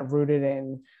that's not rooted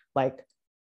in like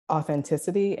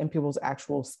authenticity and people's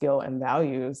actual skill and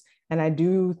values. And I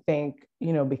do think,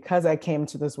 because I came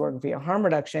to this work via harm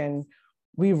reduction,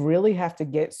 we really have to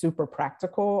get super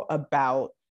practical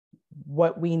about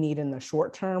what we need in the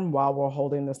short term while we're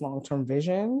holding this long-term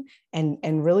vision,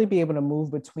 and really be able to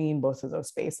move between both of those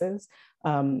spaces,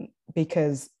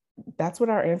 because that's what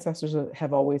our ancestors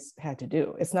have always had to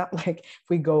do. It's not like, if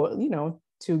we go,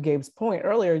 to Gabe's point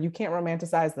earlier, you can't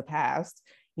romanticize the past.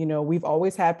 We've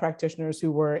always had practitioners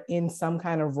who were in some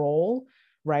kind of role,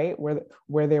 right,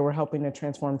 where they were helping to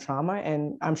transform trauma.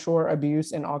 And I'm sure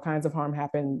abuse and all kinds of harm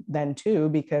happened then too,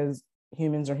 because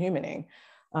humans are humaning.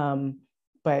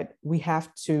 But we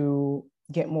have to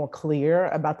get more clear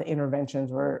about the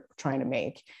interventions we're trying to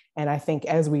make. And I think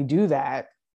as we do that,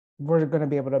 we're going to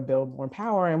be able to build more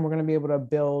power, and we're going to be able to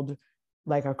build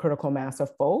like a critical mass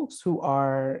of folks who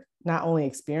are not only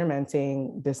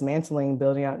experimenting, dismantling,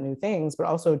 building out new things, but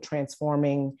also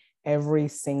transforming every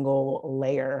single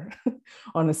layer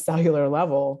on a cellular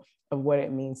level of what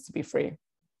it means to be free.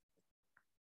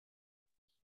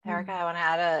 Erica, I want to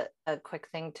add a quick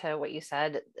thing to what you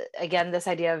said. Again, this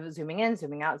idea of zooming in,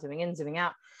 zooming out, zooming in, zooming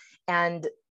out. And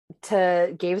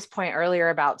to Gabe's point earlier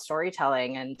about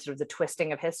storytelling and sort of the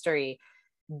twisting of history,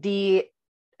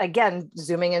 again,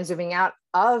 zooming in, zooming out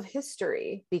of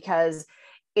history, because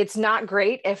it's not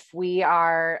great if we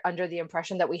are under the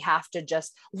impression that we have to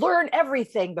just learn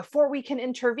everything before we can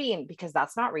intervene, because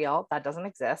that's not real. That doesn't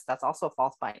exist. That's also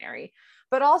false binary.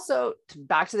 But also,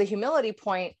 back to the humility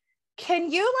point,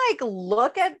 can you like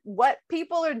look at what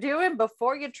people are doing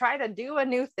before you try to do a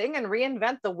new thing and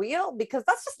reinvent the wheel? Because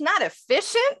that's just not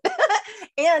efficient.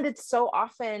 And it's so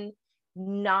often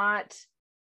not,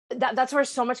 that's where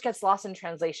so much gets lost in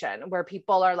translation, where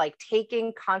people are like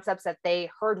taking concepts that they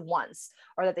heard once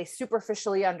or that they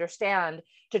superficially understand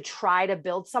to try to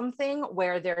build something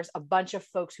where there's a bunch of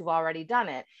folks who've already done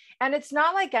it. And it's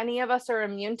not like any of us are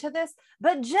immune to this,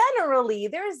 but generally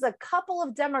there's a couple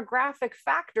of demographic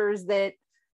factors that,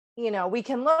 you know, we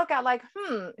can look at like,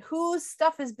 whose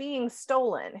stuff is being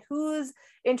stolen, whose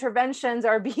interventions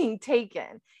are being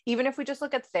taken. Even if we just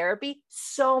look at therapy,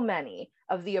 so many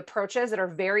of the approaches that are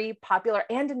very popular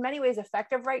and in many ways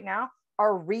effective right now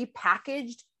are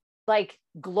repackaged like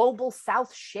global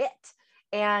South shit.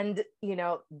 And, you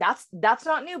know, that's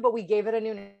not new, but we gave it a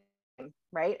new name,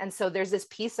 right? And so there's this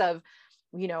piece of,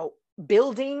 you know,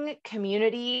 building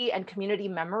community and community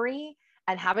memory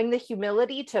and having the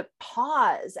humility to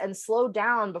pause and slow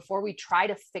down before we try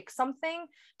to fix something,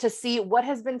 to see what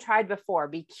has been tried before,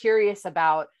 be curious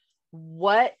about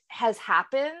what has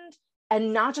happened,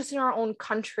 and not just in our own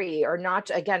country, or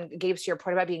not, again, Gabe, to your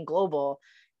point about being global,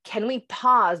 can we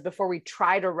pause before we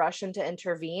try to rush in to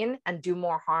intervene and do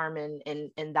more harm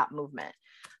in that movement?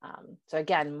 So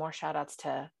again, more shout outs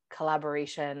to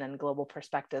collaboration and global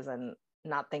perspectives, and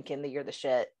not thinking that you're the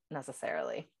shit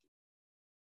necessarily.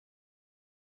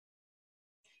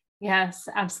 Yes,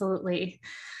 absolutely.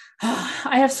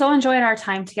 I have so enjoyed our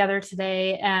time together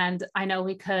today, and I know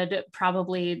we could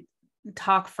probably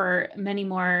talk for many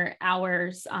more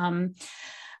hours,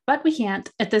 but we can't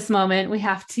at this moment. We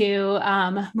have to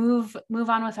move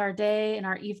on with our day and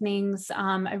our evenings.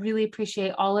 I really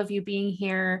appreciate all of you being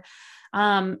here.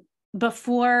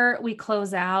 Before we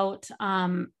close out,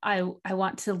 I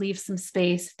want to leave some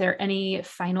space. If there are any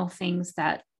final things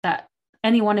that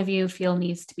any one of you feel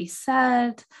needs to be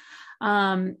said,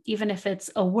 even if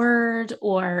it's a word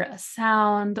or a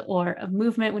sound or a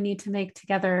movement we need to make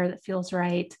together that feels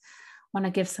right, want to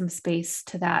give some space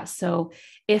to that. So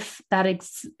if that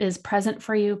is present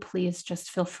for you, please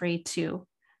just feel free to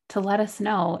let us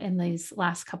know in these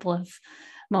last couple of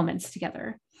moments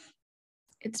together.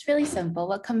 It's really simple.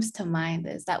 What comes to mind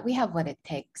is that we have what it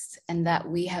takes, and that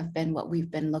we have been what we've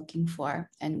been looking for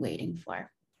and waiting for.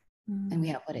 And we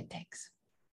have what it takes.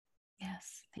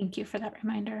 Yes. Thank you for that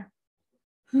reminder.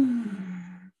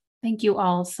 Thank you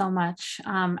all so much.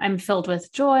 I'm filled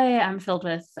with joy. I'm filled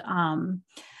with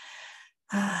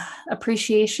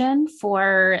appreciation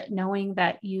for knowing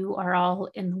that you are all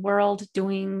in the world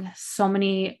doing so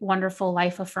many wonderful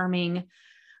life affirming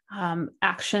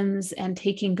actions and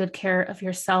taking good care of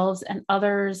yourselves and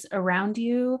others around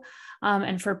you,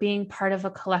 and for being part of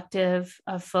a collective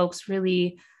of folks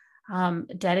really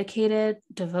dedicated,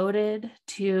 devoted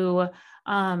to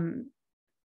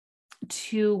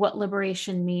what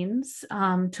liberation means,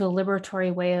 to a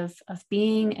liberatory way of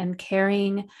being and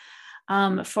caring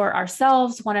for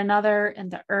ourselves, one another, and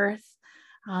the earth.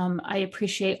 I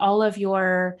appreciate all of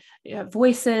your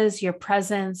voices, your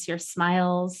presence, your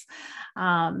smiles.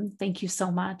 Thank you so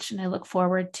much. And I look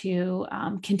forward to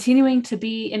continuing to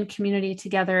be in community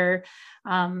together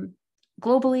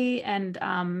globally,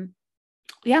 and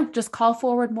just call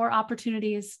forward more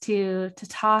opportunities to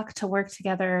talk, to work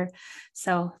together.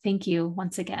 So thank you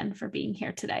once again for being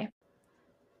here today.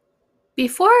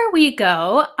 Before we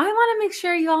go, I want to make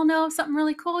sure you all know something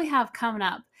really cool we have coming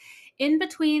up. In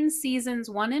between seasons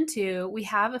 1 and 2, we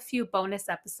have a few bonus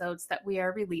episodes that we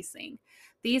are releasing.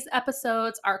 These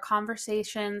episodes are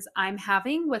conversations I'm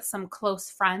having with some close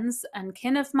friends and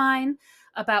kin of mine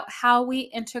about how we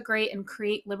integrate and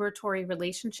create liberatory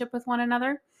relationship with one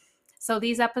another. So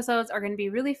these episodes are going to be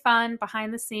really fun,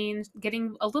 behind the scenes,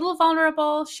 getting a little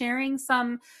vulnerable, sharing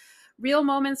some real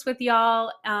moments with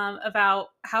y'all about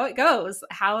how it goes.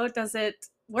 How does it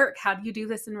work? How do you do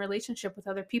this in relationship with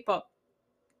other people?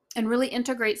 and really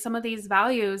integrate some of these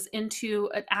values into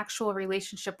an actual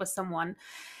relationship with someone,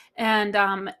 and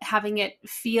having it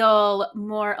feel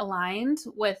more aligned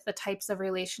with the types of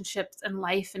relationships and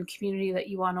life and community that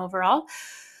you want overall.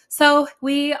 So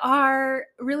we are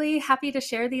really happy to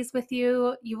share these with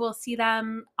you. You will see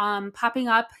them popping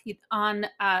up on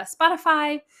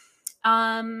Spotify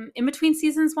in between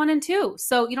seasons 1 and 2.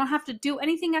 So you don't have to do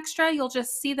anything extra. You'll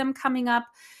just see them coming up.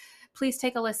 Please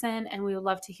take a listen, and we would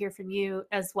love to hear from you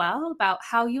as well about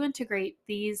how you integrate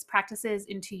these practices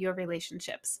into your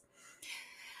relationships.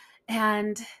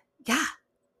 And yeah,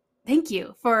 thank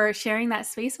you for sharing that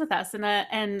space with us,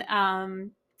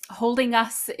 and holding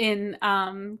us in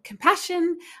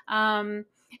compassion and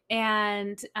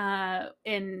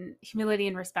in humility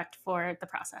and respect for the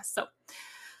process. So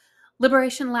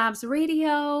Liberation Labs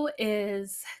Radio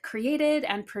is created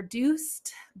and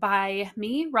produced by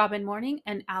me, Robin Morning,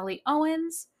 and Allie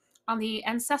Owens on the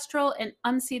ancestral and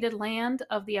unceded land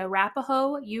of the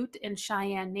Arapaho, Ute, and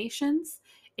Cheyenne Nations,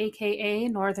 aka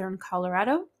Northern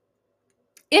Colorado.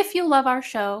 If you love our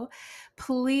show,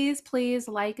 please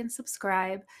like and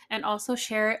subscribe, and also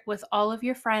share it with all of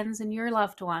your friends and your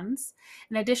loved ones.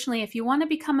 And additionally, if you want to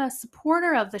become a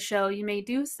supporter of the show, you may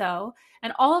do so.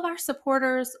 And all of our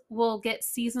supporters will get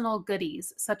seasonal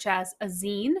goodies, such as a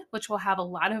zine, which will have a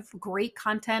lot of great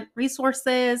content,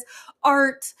 resources,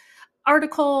 art,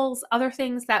 articles, other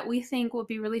things that we think will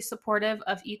be really supportive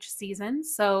of each season.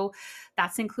 So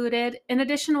that's included. In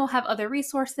addition, we'll have other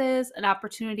resources, an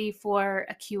opportunity for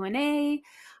a Q&A,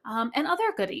 and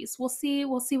other goodies. We'll see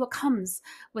what comes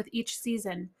with each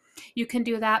season. You can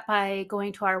do that by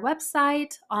going to our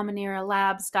website,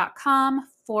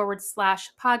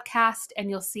 almaniralabs.com/podcast, and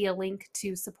you'll see a link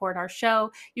to support our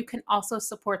show. You can also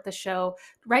support the show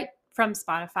right from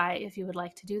Spotify if you would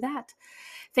like to do that.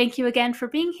 Thank you again for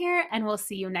being here, and we'll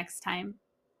see you next time.